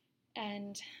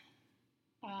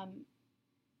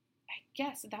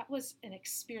guess that was an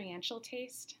experiential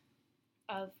taste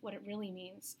of what it really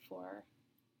means for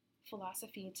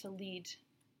philosophy to lead,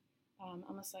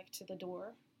 almost like to the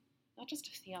door, not just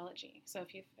of theology. So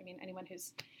anyone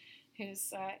who's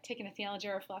taken a theology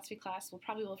or a philosophy class will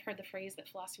have heard the phrase that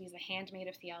philosophy is the handmaid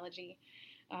of theology,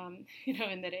 and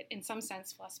that in some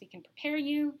sense philosophy can prepare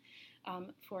you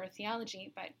for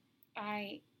theology. But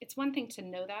it's one thing to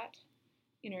know that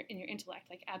in your intellect,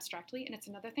 like abstractly, and it's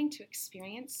another thing to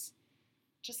experience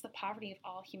just the poverty of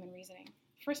all human reasoning,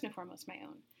 first and foremost my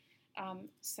own.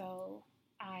 So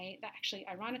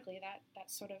ironically,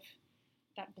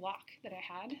 that block that I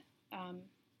had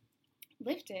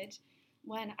lifted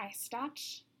when I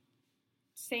stopped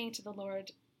saying to the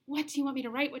Lord, what do you want me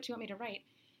to write? What do you want me to write?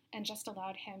 And just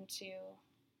allowed him to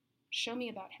show me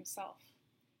about himself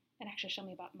and actually show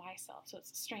me about myself. So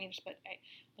it's strange, but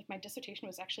my dissertation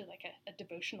was actually like a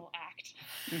devotional act.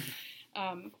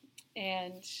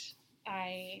 And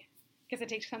I guess I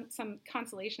take some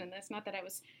consolation in this. Not that I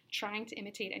was trying to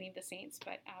imitate any of the saints,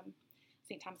 but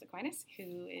St. Thomas Aquinas,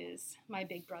 who is my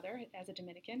big brother as a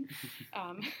Dominican,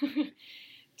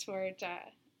 toward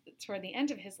the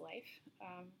end of his life,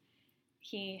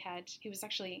 he was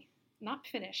actually not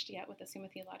finished yet with the Summa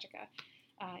Theologica.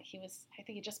 I think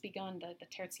he'd just begun the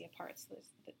Tertia parts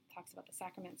that talks about the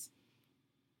sacraments,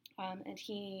 and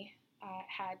he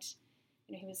had,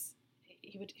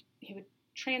 he would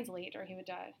translate, or he would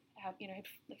have,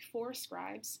 like 4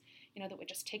 scribes, that would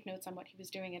just take notes on what he was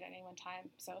doing at any one time.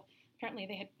 So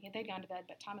apparently they'd gone to bed,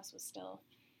 but Thomas was still,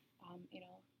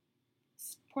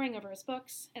 poring over his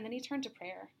books, and then he turned to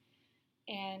prayer,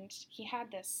 and he had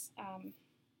this,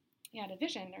 he had a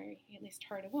vision, or he at least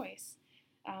heard a voice,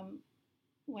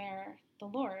 where the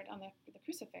Lord on the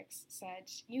crucifix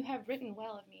said, "You have written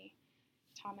well of me,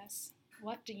 Thomas.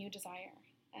 What do you desire?"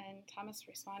 And Thomas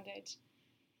responded,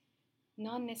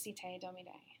 "Non nisi te,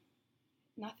 Domine."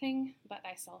 Nothing but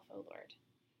thyself, O Lord.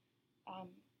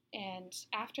 And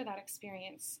after that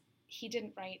experience, he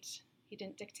didn't write, he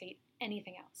didn't dictate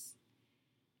anything else.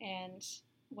 And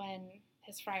when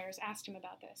his friars asked him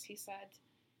about this, he said,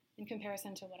 "In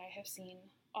comparison to what I have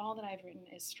seen, all that I've written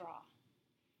is straw."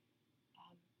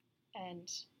 And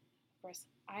of course,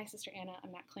 Sister Anna,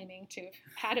 I'm not claiming to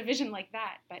have had a vision like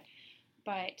that, but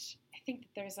I think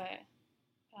that there's that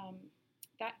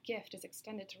gift is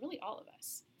extended to really all of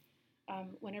us.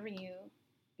 Whenever you,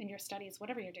 in your studies,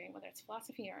 whatever you're doing, whether it's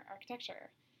philosophy or architecture, or,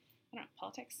 I don't know,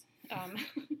 politics,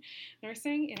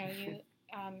 nursing,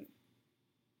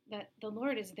 that the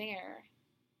Lord is there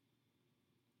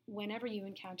whenever you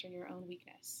encounter your own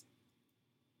weakness.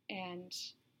 And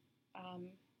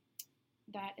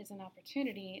that is an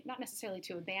opportunity, not necessarily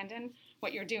to abandon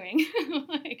what you're doing,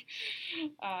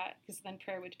 because then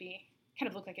prayer would be kind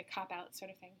of look like a cop-out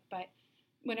sort of thing. But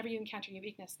whenever you encounter your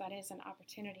weakness, that is an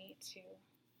opportunity to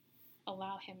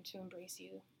allow him to embrace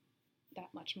you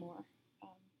that much more.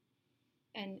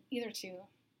 And either to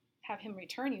have him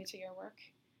return you to your work,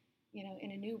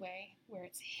 in a new way where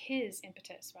it's his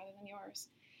impetus rather than yours,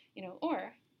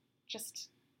 or just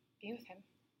be with him.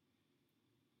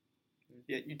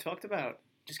 Yeah, you talked about,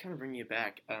 just kind of bringing it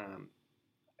back,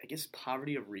 I guess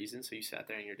poverty of reason. So you sat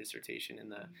there in your dissertation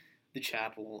in the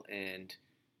chapel, and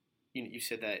you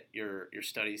said that your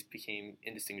studies became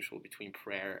indistinguishable between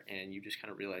prayer, and you just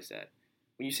kind of realized that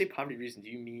when you say poverty of reason, do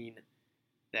you mean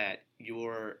that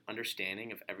your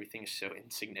understanding of everything is so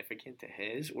insignificant to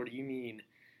his, or do you mean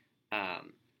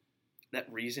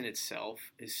that reason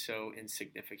itself is so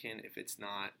insignificant if it's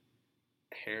not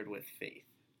paired with faith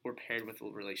or paired with a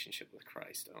relationship with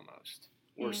Christ almost,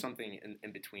 or something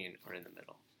in between or in the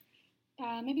middle.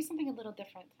 Maybe something a little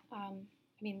different. I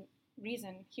mean,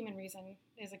 human reason,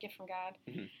 is a gift from God,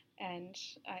 and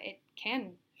it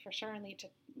can for sure lead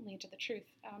to the truth.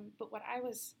 But what I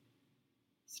was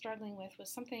struggling with was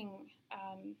something,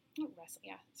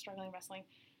 wrestling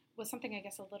was something, I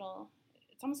guess, a little.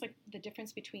 It's almost like the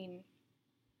difference between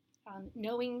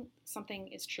knowing something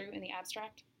is true in the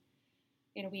abstract.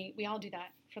 We all do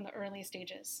that from the early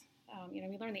stages.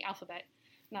 We learn the alphabet,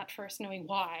 not first knowing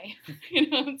why.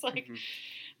 It's like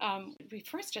we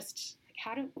first just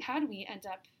how do we end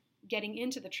up getting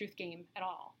into the truth game at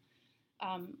all?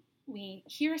 We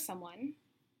hear someone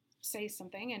say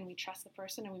something and we trust the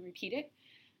person and we repeat it,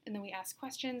 and then we ask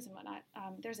questions and whatnot.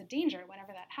 There's a danger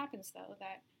whenever that happens, though,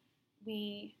 that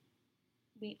we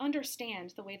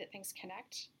understand the way that things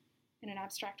connect in an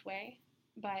abstract way,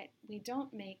 but we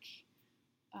don't make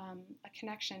a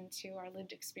connection to our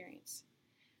lived experience.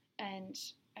 And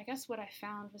I guess what I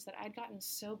found was that I'd gotten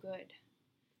so good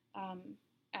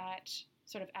at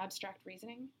sort of abstract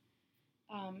reasoning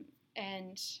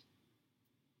and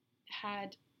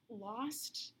had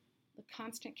lost the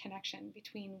constant connection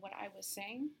between what I was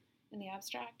saying in the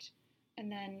abstract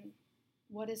and then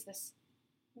what is this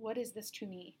to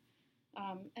me,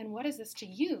 and what is this to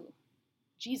you,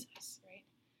 Jesus, right?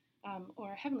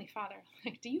 Or Heavenly Father,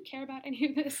 like, do you care about any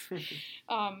of this?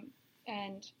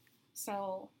 And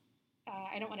so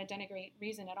I don't want to denigrate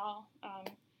reason at all,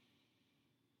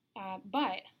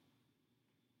 but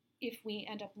if we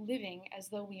end up living as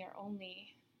though we are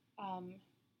only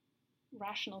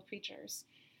rational creatures,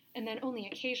 and then only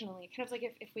occasionally, kind of like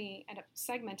if we end up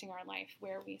segmenting our life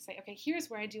where we say, okay, here's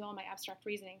where I do all my abstract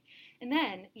reasoning, and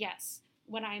then, yes,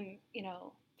 when I'm,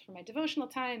 for my devotional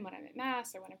time, when I'm at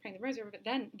Mass, or when I'm praying the Rosary, but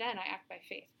then I act by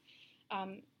faith.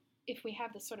 If we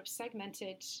have this sort of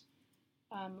segmented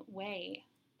way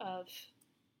of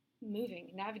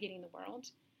navigating the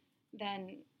world,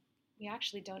 then we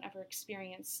actually don't ever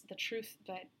experience the truth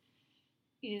that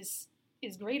is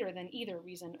greater than either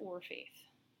reason or faith.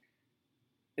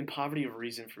 In poverty of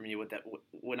reason, for me,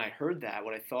 when I heard that,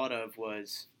 what I thought of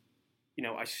was,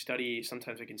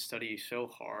 sometimes I can study so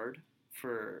hard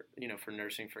for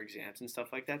nursing, for exams and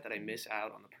stuff like that I miss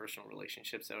out on the personal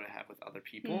relationships that I have with other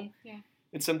people.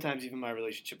 And sometimes even my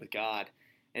relationship with God.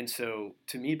 And so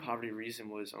to me, poverty of reason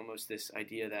was almost this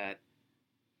idea that,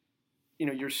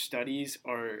 your studies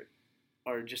are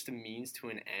just a means to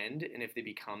an end. And if they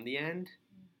become the end,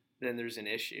 then there's an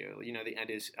issue. The end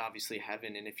is obviously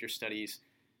heaven. And if your studies,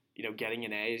 getting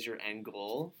an A is your end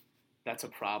goal, that's a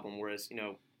problem. Whereas,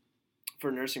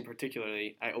 for nursing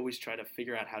particularly, I always try to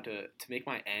figure out how to make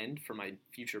my end for my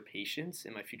future patients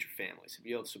and my future families, to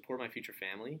be able to support my future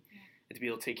family and to be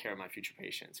able to take care of my future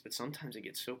patients. But sometimes I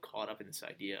get so caught up in this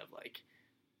idea of like,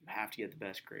 you have to get the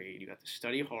best grade, you have to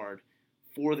study hard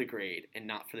for the grade and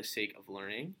not for the sake of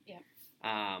learning.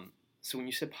 So when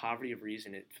you said poverty of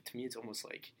reason, to me it's almost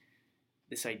like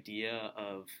this idea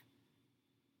of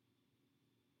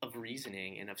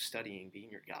reasoning and of studying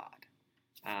being your God.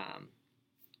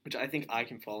 Which I think I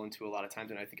can fall into a lot of times,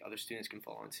 and I think other students can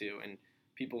fall into. And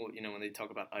people, when they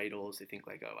talk about idols, they think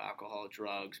like, oh, alcohol,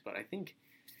 drugs. But I think,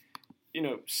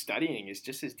 studying is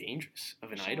just as dangerous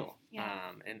of an idol.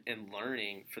 And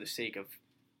learning for the sake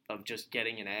of just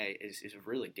getting an A is a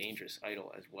really dangerous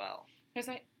idol as well. Because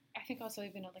I think also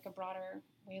even like a broader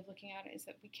way of looking at it is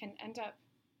that we can end up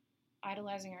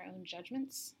idolizing our own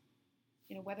judgments,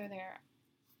 whether they're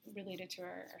related to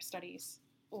our studies,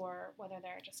 or whether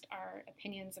they're just our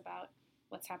opinions about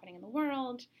what's happening in the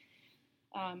world,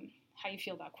 how you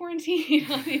feel about quarantine,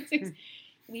 all these things.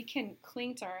 We can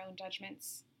cling to our own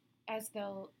judgments as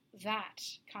though that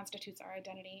constitutes our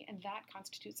identity and that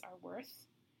constitutes our worth.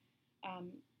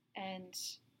 And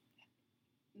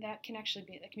that can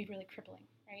be really crippling,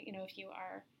 right? If you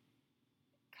are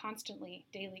constantly,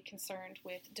 daily concerned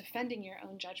with defending your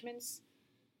own judgments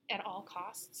at all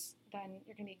costs, then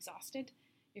you're going to be exhausted.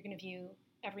 You're going to view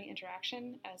every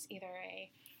interaction as either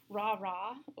a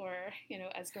rah-rah or,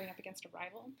 as going up against a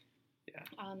rival.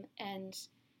 And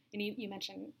you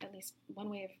mentioned at least one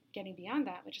way of getting beyond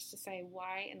that, which is to say,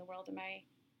 why in the world am I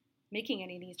making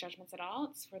any of these judgments at all?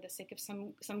 It's for the sake of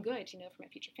some good, for my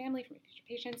future family, for my future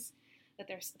patients, that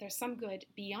there's some good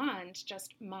beyond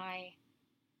just my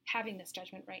having this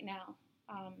judgment right now.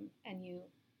 And you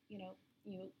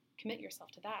commit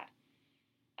yourself to that.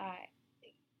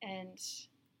 And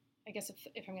I guess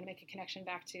if I'm going to make a connection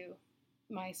back to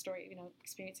my story,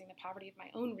 experiencing the poverty of my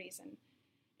own reason,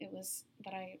 it was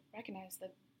that I recognized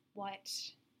that what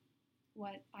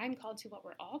what I'm called to, what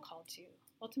we're all called to,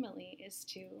 ultimately, is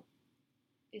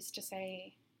to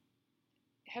say,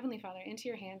 Heavenly Father, into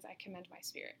your hands I commend my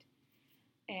spirit.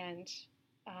 And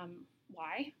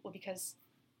why? Well, because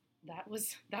that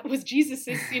was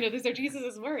Jesus's, those are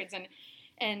Jesus's words, and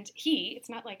it's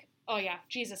not like, oh yeah,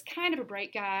 Jesus, kind of a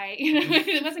bright guy,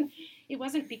 it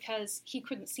wasn't because he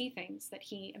couldn't see things that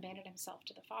he abandoned himself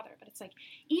to the Father, but it's like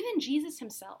even Jesus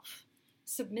himself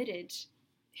submitted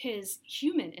his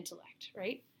human intellect,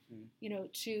 right,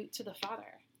 to the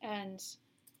Father, and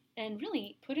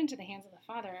really put into the hands of the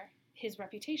Father his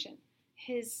reputation,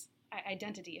 his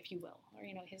identity, if you will, or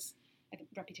his, I think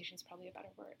reputation is probably a better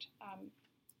word,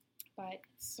 but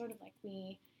it's sort of like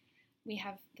we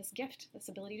have this gift, this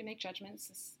ability to make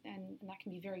judgments, and that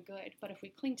can be very good. But if we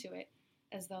cling to it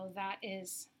as though that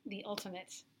is the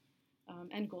ultimate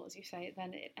end goal, as you say,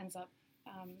 then it ends up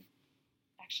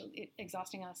actually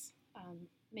exhausting us,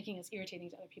 making us irritating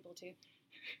to other people too.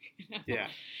 Yeah.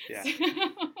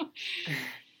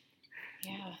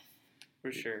 Yeah.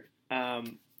 For sure.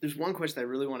 There's one question I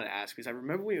really want to ask, because I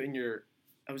remember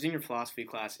I was in your philosophy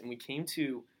class, and we came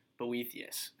to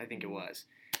Boethius, I think it was.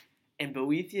 And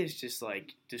Boethius just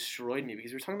like destroyed me,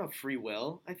 because we were talking about free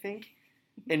will, I think.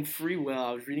 And free will,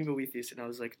 I was reading Boethius, and I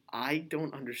was like, I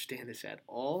don't understand this at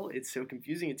all. It's so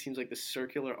confusing. It seems like the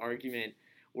circular argument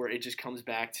where it just comes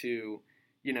back to,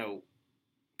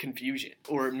 confusion,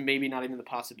 or maybe not even the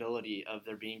possibility of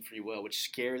there being free will, which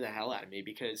scared the hell out of me,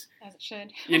 because as it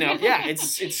should.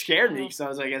 It scared me, because I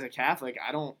was like, as a Catholic,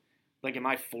 I don't, like, am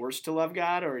I forced to love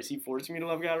God, or is he forcing me to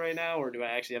love God right now, or do I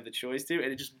actually have the choice to?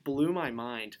 And it just blew my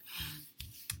mind.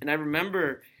 And I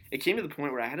remember it came to the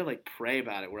point where I had to like pray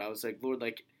about it, where I was like, Lord,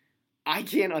 like, I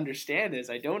can't understand this.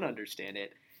 I don't understand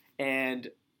it.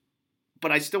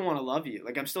 But I still want to love you.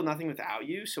 Like, I'm still nothing without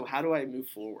you. So how do I move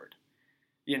forward?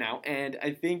 And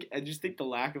I just think the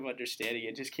lack of understanding,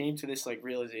 it just came to this like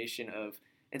realization of,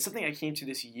 and something I came to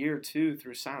this year too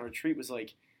through Silent Retreat was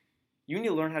like, you need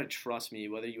to learn how to trust me,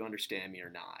 whether you understand me or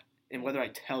not, and whether I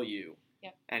tell you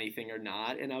anything or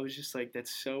not. And I was just like,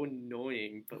 that's so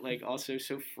annoying, but like also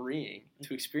so freeing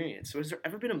to experience. So has there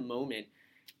ever been a moment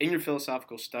in your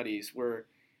philosophical studies where,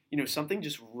 something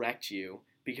just wrecked you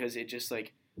because it just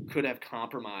like could have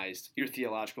compromised your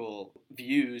theological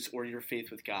views or your faith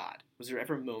with God? Was there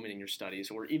ever a moment in your studies,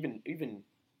 or even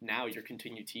now your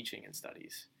continued teaching and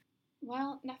studies?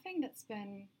 Well, nothing that's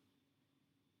been,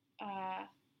 I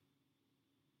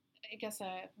guess,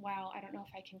 wow, I don't know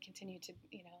if I can continue to,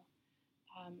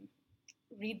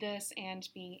 read this and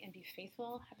be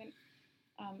faithful. Haven't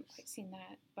quite seen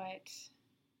that, but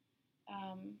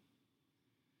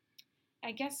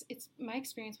I guess it's my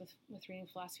experience with reading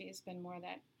philosophy has been more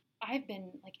that I've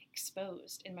been like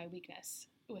exposed in my weakness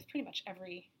with pretty much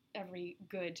every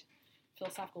good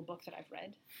philosophical book that I've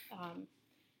read.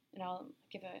 And I'll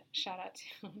give a shout out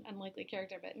to an unlikely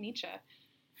character, but Nietzsche.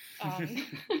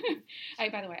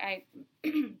 By the way,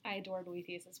 I adore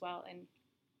Boethius as well,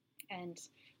 and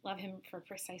love him for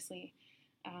precisely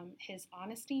his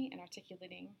honesty in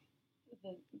articulating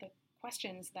the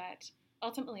questions that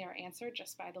ultimately are answered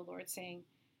just by the Lord saying,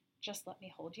 "Just let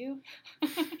me hold you."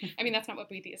 I mean, that's not what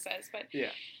Boethius says, but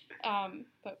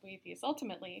but Boethius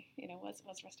ultimately,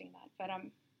 was resting in that. But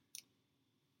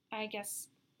I guess,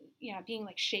 being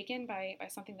like shaken by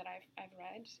something that I've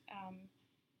read.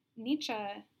 Nietzsche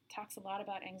talks a lot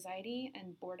about anxiety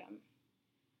and boredom,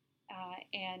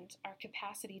 and our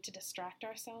capacity to distract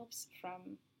ourselves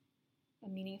from a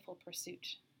meaningful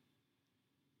pursuit.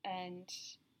 And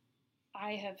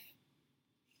I have,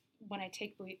 when I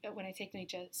take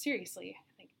Nietzsche seriously, I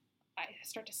think I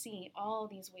start to see all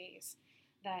these ways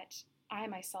that I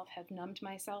myself have numbed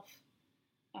myself,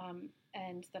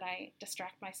 and that I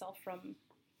distract myself from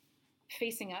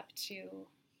facing up to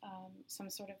some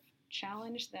sort of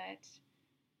challenge that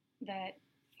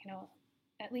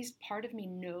at least part of me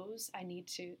knows I need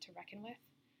to reckon with.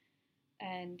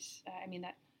 And I mean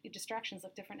that distractions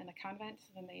look different in the convent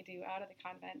than they do out of the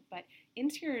convent, but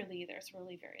interiorly there's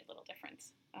really very little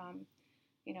difference.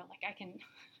 Like I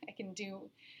can do,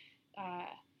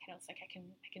 it's like I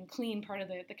can clean part of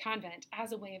the convent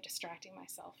as a way of distracting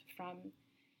myself from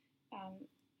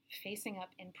facing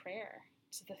up in prayer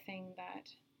to the thing that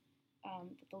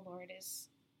the Lord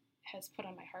has put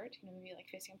on my heart. Maybe like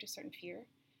facing up to a certain fear,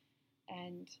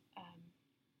 and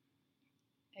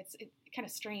it's kind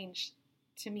of strange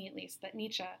to me, at least, that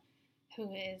Nietzsche,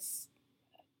 who is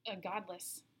a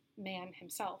godless man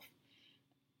himself,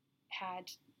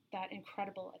 had that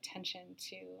incredible attention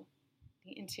to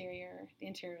the interior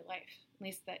life. At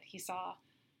least that he saw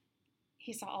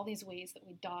all these ways that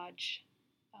we dodge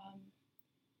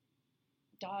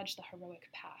the heroic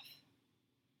path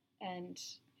And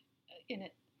in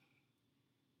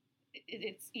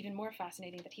it's even more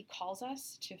fascinating that he calls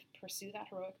us to pursue that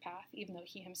heroic path, even though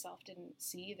he himself didn't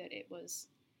see that it was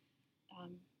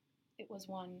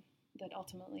one that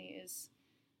ultimately is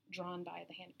drawn by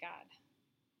the hand of God.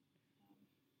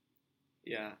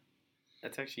 Yeah,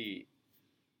 that's actually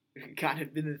kind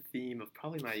of been the theme of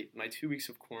probably my 2 weeks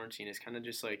of quarantine, is kind of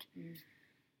just like,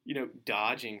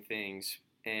 dodging things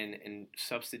and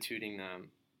substituting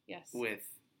them Yes. with,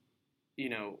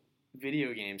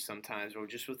 video games sometimes, or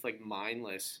just with like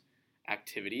mindless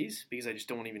activities, because I just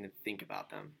don't even think about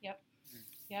them. Yep.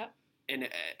 Yep. And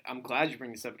I'm glad you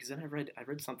bring this up, because then I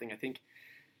read something, I think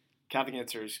Catholic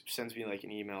Answers sends me like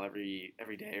an email every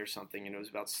day or something, and it was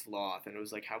about sloth, and it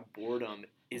was like how boredom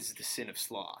is the sin of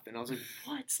sloth. And I was like,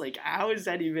 what? Like, how is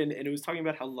that even? And it was talking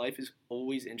about how life is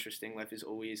always interesting, life is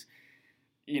always,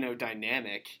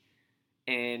 dynamic.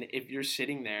 And if you're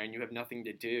sitting there and you have nothing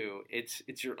to do, it's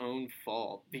your own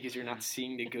fault, because you're not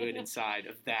seeing the good inside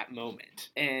of that moment.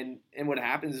 And what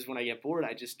happens is, when I get bored,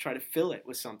 I just try to fill it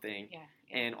with something. Yeah.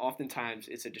 And oftentimes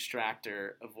it's a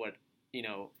distractor of what,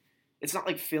 it's not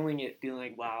like filling it, being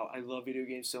like, wow, I love video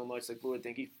games so much. Like, Lord,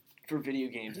 thank you for video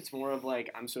games. It's more of like,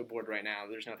 I'm so bored right now.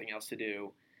 There's nothing else to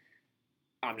do.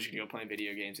 I'm just going to go play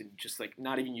video games and just like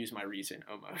not even use my reason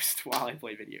almost while I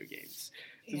play video games.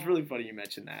 So It's really funny you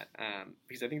mentioned that,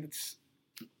 because I think that's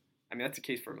the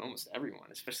case for almost everyone,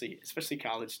 especially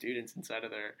college students inside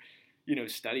of their,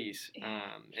 studies. Yeah.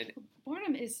 And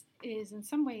boredom is in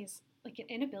some ways like an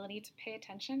inability to pay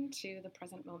attention to the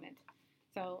present moment.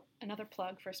 So another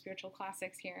plug for spiritual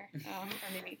classics here, or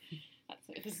maybe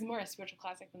this is more a spiritual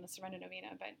classic than the Surrender Novena,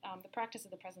 but the practice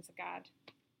of the presence of God,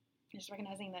 just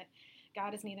recognizing that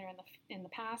God is neither in the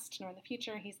past nor in the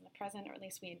future. He's in the present, or at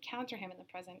least we encounter him in the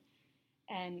present.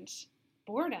 And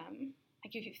boredom,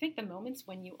 like if you think the moments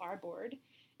when you are bored,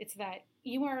 it's that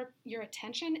your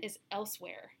attention is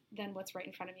elsewhere than what's right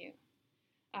in front of you,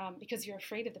 because you're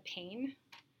afraid of the pain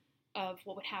of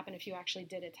what would happen if you actually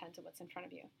did attend to what's in front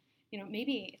of you.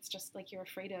 Maybe it's just like you're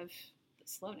afraid of the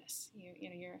slowness.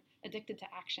 You're addicted to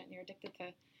action. You're addicted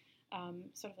to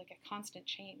sort of like a constant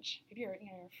change. Maybe you're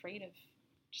afraid of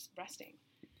just resting.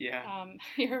 Yeah.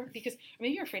 Maybe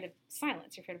you're afraid of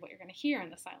silence. You're afraid of what you're going to hear in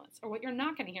the silence, or what you're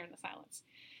not going to hear in the silence.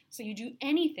 So you do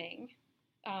anything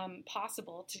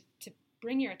possible to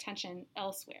bring your attention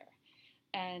elsewhere.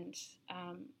 And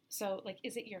so, like,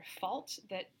 is it your fault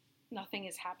that nothing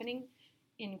is happening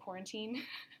in quarantine?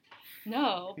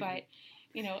 No, but,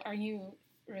 are you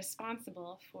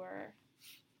responsible for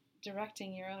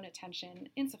directing your own attention,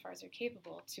 insofar as you're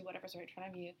capable, to whatever's right in front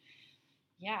of you?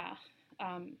 Yeah.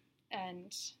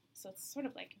 And so it's sort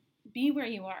of like, be where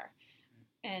you are.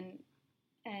 And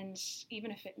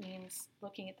even if it means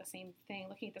looking at the same thing,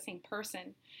 looking at the same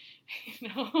person,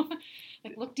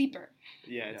 like, look deeper.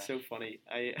 Yeah, it's so funny.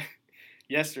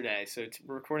 Yesterday, so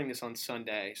we're recording this on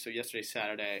Sunday, so yesterday,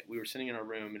 Saturday, we were sitting in our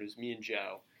room, and it was me and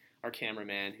Joe, our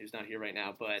cameraman, who's not here right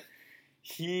now, but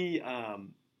he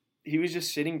was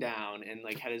just sitting down and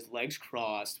like had his legs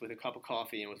crossed with a cup of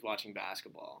coffee and was watching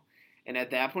basketball. And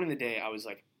at that point in the day, I was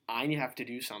like, I have to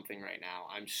do something right now.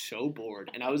 I'm so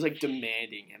bored. And I was like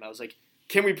demanding him. I was like,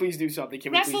 can we please do something?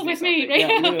 Can we Wrestle please do with something? me. Yeah,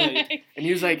 literally. And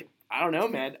he was like, I don't know,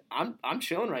 man. I'm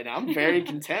chilling right now. I'm very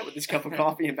content with this cup of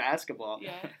coffee and basketball.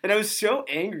 Yeah. And I was so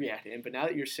angry at him. But now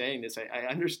that you're saying this, I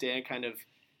understand kind of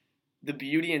the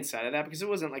beauty inside of that, because it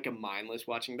wasn't like a mindless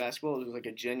watching basketball. It was like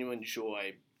a genuine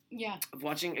joy of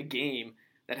watching a game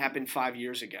that happened 5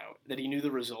 years ago that he knew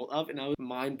the result of. And I was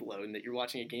mind blown that you're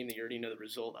watching a game that you already know the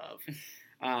result of.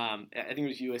 I think it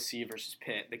was USC versus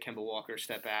Pitt, the Kemba Walker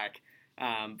step back,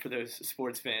 for those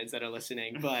sports fans that are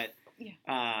listening. But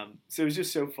so it was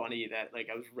just so funny that like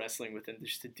I was wrestling with him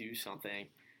just to do something.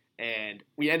 And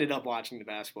we ended up watching the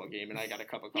basketball game, and I got a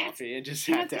cup of coffee and just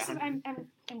sat down.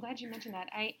 I'm glad you mentioned that.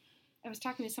 I was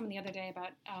talking to someone the other day about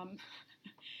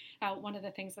how one of the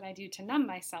things that I do to numb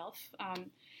myself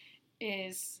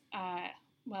is,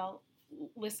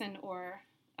 listen or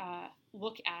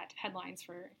look at headlines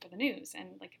for the news and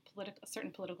like a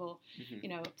certain political,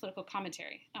 political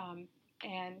commentary.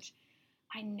 And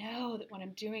I know that when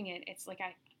I'm doing it, it's like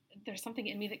there's something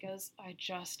in me that goes, I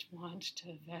just want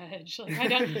to veg.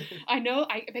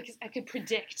 Like because I could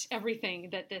predict everything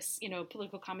that this,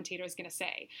 political commentator is going to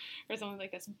say or something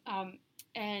like this.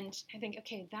 And I think,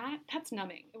 okay, that's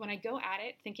numbing. When I go at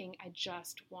it thinking I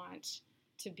just want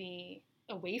to be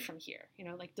away from here,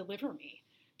 like deliver me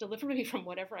from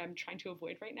whatever I'm trying to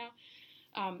avoid right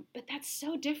now. But that's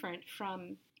so different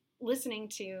from listening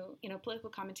to, political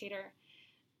commentator,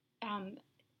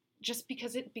 just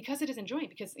because it is enjoying,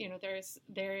 because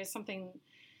there is something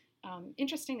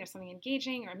interesting. There's something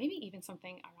engaging, or maybe even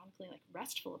something ironically like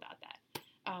restful about that.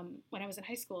 When I was in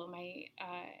high school,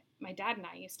 my dad and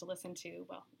I used to listen to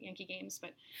Yankee games,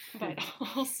 but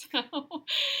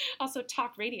also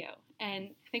talk radio. And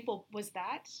I think, well, was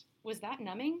that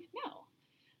numbing? No.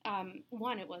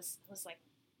 One, it was like,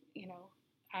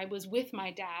 I was with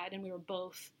my dad, and we were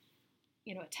both,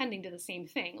 attending to the same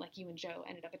thing. Like you and Joe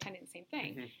ended up attending the same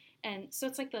thing, Mm-hmm. and so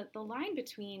it's like the line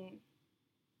between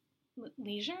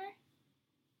leisure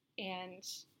and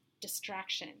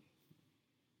distraction.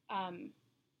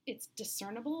 It's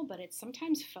discernible, but it's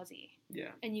sometimes fuzzy.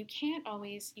 Yeah. And you can't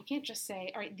just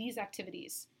say, all right, these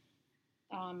activities,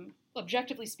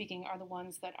 objectively speaking, are the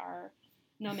ones that are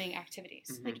numbing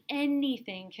activities. Mm-hmm. Like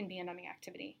anything can be a numbing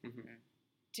activity. Mm-hmm.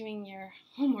 Doing your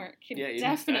homework can even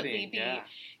definitely studying, be. Yeah.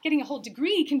 Getting a whole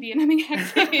degree can be a numbing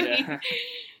activity.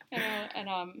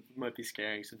 Yeah. Might be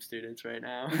scaring some students right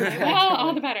now. Well,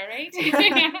 all the better, right?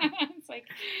 It's like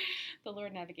the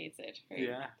Lord navigates it through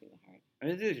the heart. I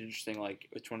think it's interesting. Like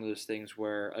it's one of those things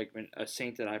where, like, a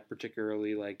saint that I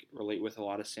particularly relate with a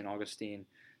lot is Saint Augustine,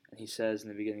 and he says in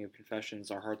the beginning of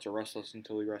Confessions, "Our hearts are restless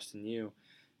until we rest in you."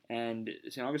 And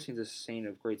Saint Augustine's a saint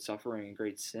of great suffering and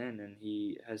great sin, and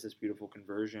he has this beautiful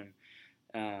conversion.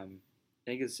 I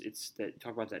think it's that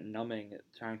talk about that numbing,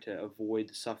 trying to avoid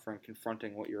the suffering,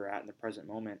 confronting what you're at in the present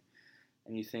moment,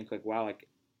 and you think like, wow,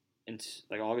 and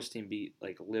Augustine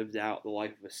lived out the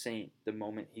life of a saint the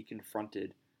moment he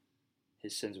confronted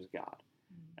his sins with God,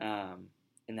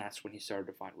 and that's when he started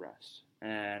to find rest.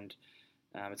 And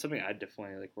it's something I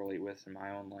definitely relate with in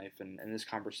my own life, and this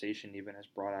conversation even has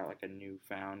brought out a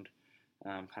newfound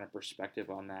kind of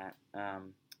perspective on that.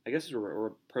 I guess as we're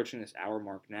approaching this hour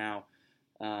mark now,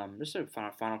 just a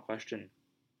final question.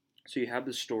 So you have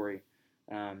this story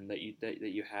that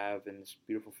you have, and this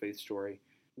beautiful faith story.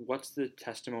 What's the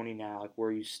testimony now?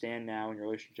 Where you stand now in your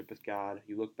relationship with God?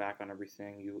 You look back on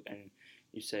everything,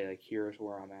 you say here's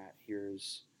where I'm at.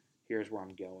 Here's where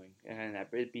I'm going, and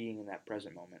it being in that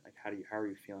present moment. How are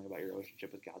you feeling about your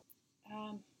relationship with God?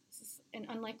 This is an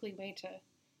unlikely way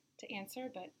to answer,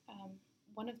 but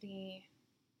one of the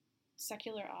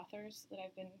secular authors that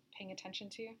I've been paying attention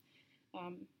to,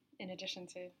 in addition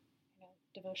to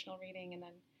devotional reading and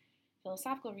then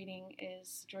philosophical reading,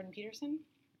 is Jordan Peterson.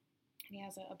 And he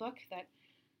has a book that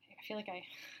I feel like I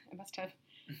must have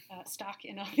stock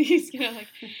in all these,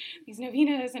 these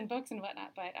novenas and books and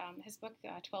whatnot. But his book,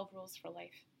 12 Rules for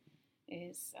Life,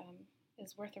 is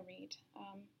worth a read.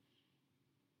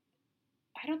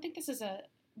 I don't think this is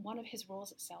one of his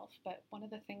rules itself, but one of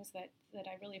the things that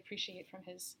I really appreciate from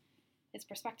his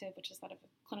perspective, which is that of a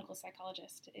clinical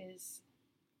psychologist, is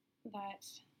that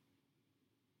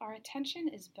our attention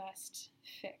is best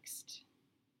fixed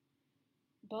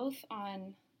both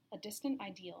on a distant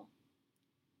ideal,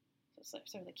 so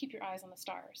sort of keep your eyes on the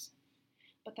stars,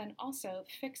 but then also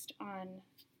fixed on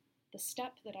the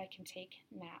step that I can take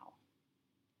now.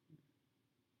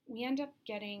 We end up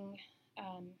getting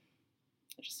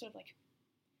just sort of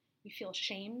we feel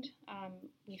ashamed,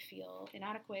 we feel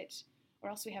inadequate, or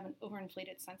else we have an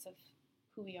overinflated sense of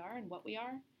who we are and what we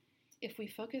are, if we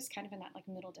focus kind of in that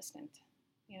middle distant.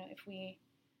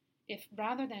 If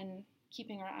rather than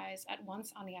keeping our eyes at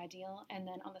once on the ideal and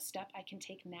then on the step I can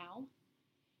take now,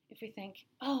 if we think,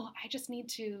 oh, I just need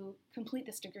to complete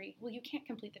this degree. Well, you can't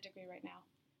complete the degree right now.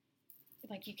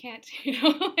 You can't,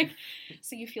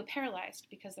 so you feel paralyzed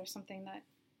because there's something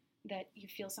that you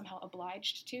feel somehow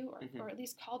obliged to, or at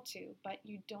least called to, but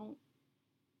you don't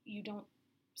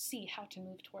see how to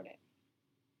move toward it.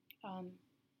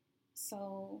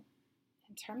 So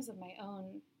in terms of my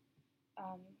own,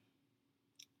 I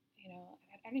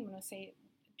don't even want to say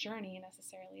journey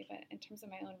necessarily, but in terms of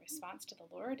my own response to the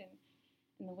Lord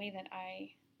and the way that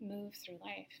I move through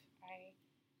life, I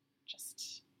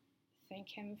just thank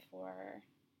Him for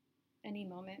any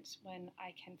moment when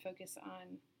I can focus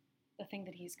on the thing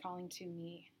that He's calling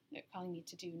me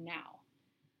to do now.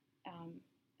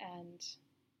 And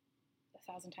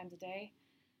 1,000 times a day,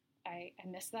 I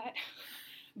miss that.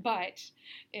 But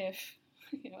if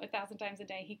 1,000 times a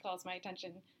day He calls my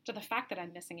attention to the fact that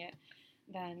I'm missing it,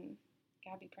 then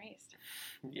God be praised.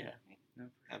 Yeah, right? No,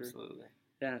 for sure. Absolutely.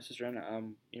 Yeah, Sister Anna,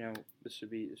 this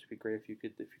would be great if you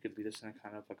could lead us in a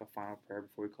kind of a final prayer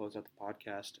before we close out the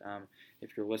podcast.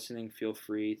 If you're listening, feel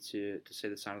free to say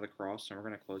the sign of the cross, and we're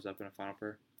going to close up in a final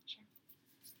prayer. Sure.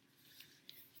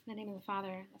 In the name of the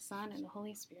Father, the Son, and the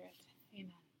Holy Spirit.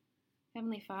 Amen.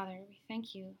 Heavenly Father, we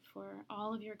thank you for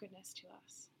all of your goodness to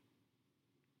us.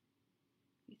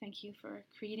 We thank you for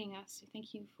creating us. We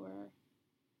thank you for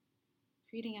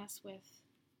creating us with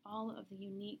all of the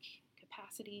unique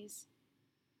capacities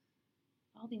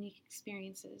all the unique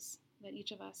experiences that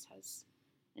each of us has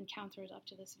encountered up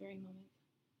to this very moment.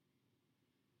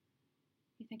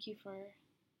 We thank you for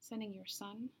sending your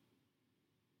Son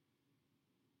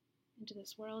into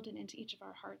this world and into each of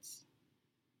our hearts.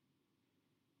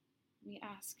 We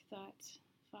ask that,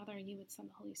 Father, you would send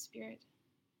the Holy Spirit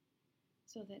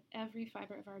so that every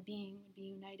fiber of our being would be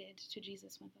united to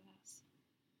Jesus within us.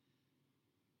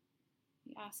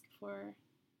 We ask for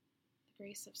the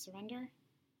grace of surrender,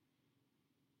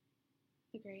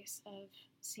 the grace of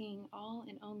seeing all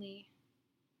and only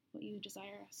what you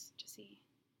desire us to see.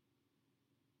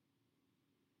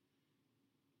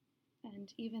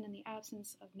 And even in the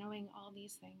absence of knowing all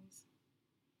these things,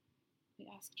 we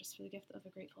ask just for the gift of a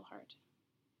grateful heart.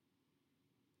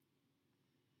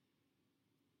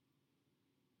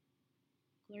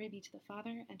 Glory be to the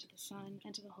Father, and to the Son,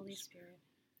 and to the Holy Spirit,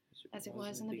 as it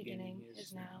was in the beginning,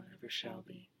 is now, and ever shall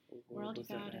be, world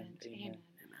without end. Amen.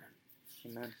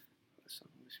 Amen. Son,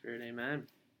 Holy Spirit, amen.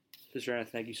 Sister Anna,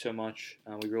 thank you so much.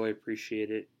 We really appreciate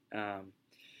it.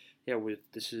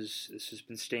 This has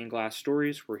been Stained Glass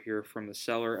Stories. We're here from the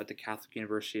cellar at the Catholic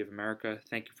University of America.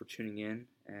 Thank you for tuning in,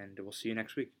 and we'll see you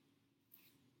next week.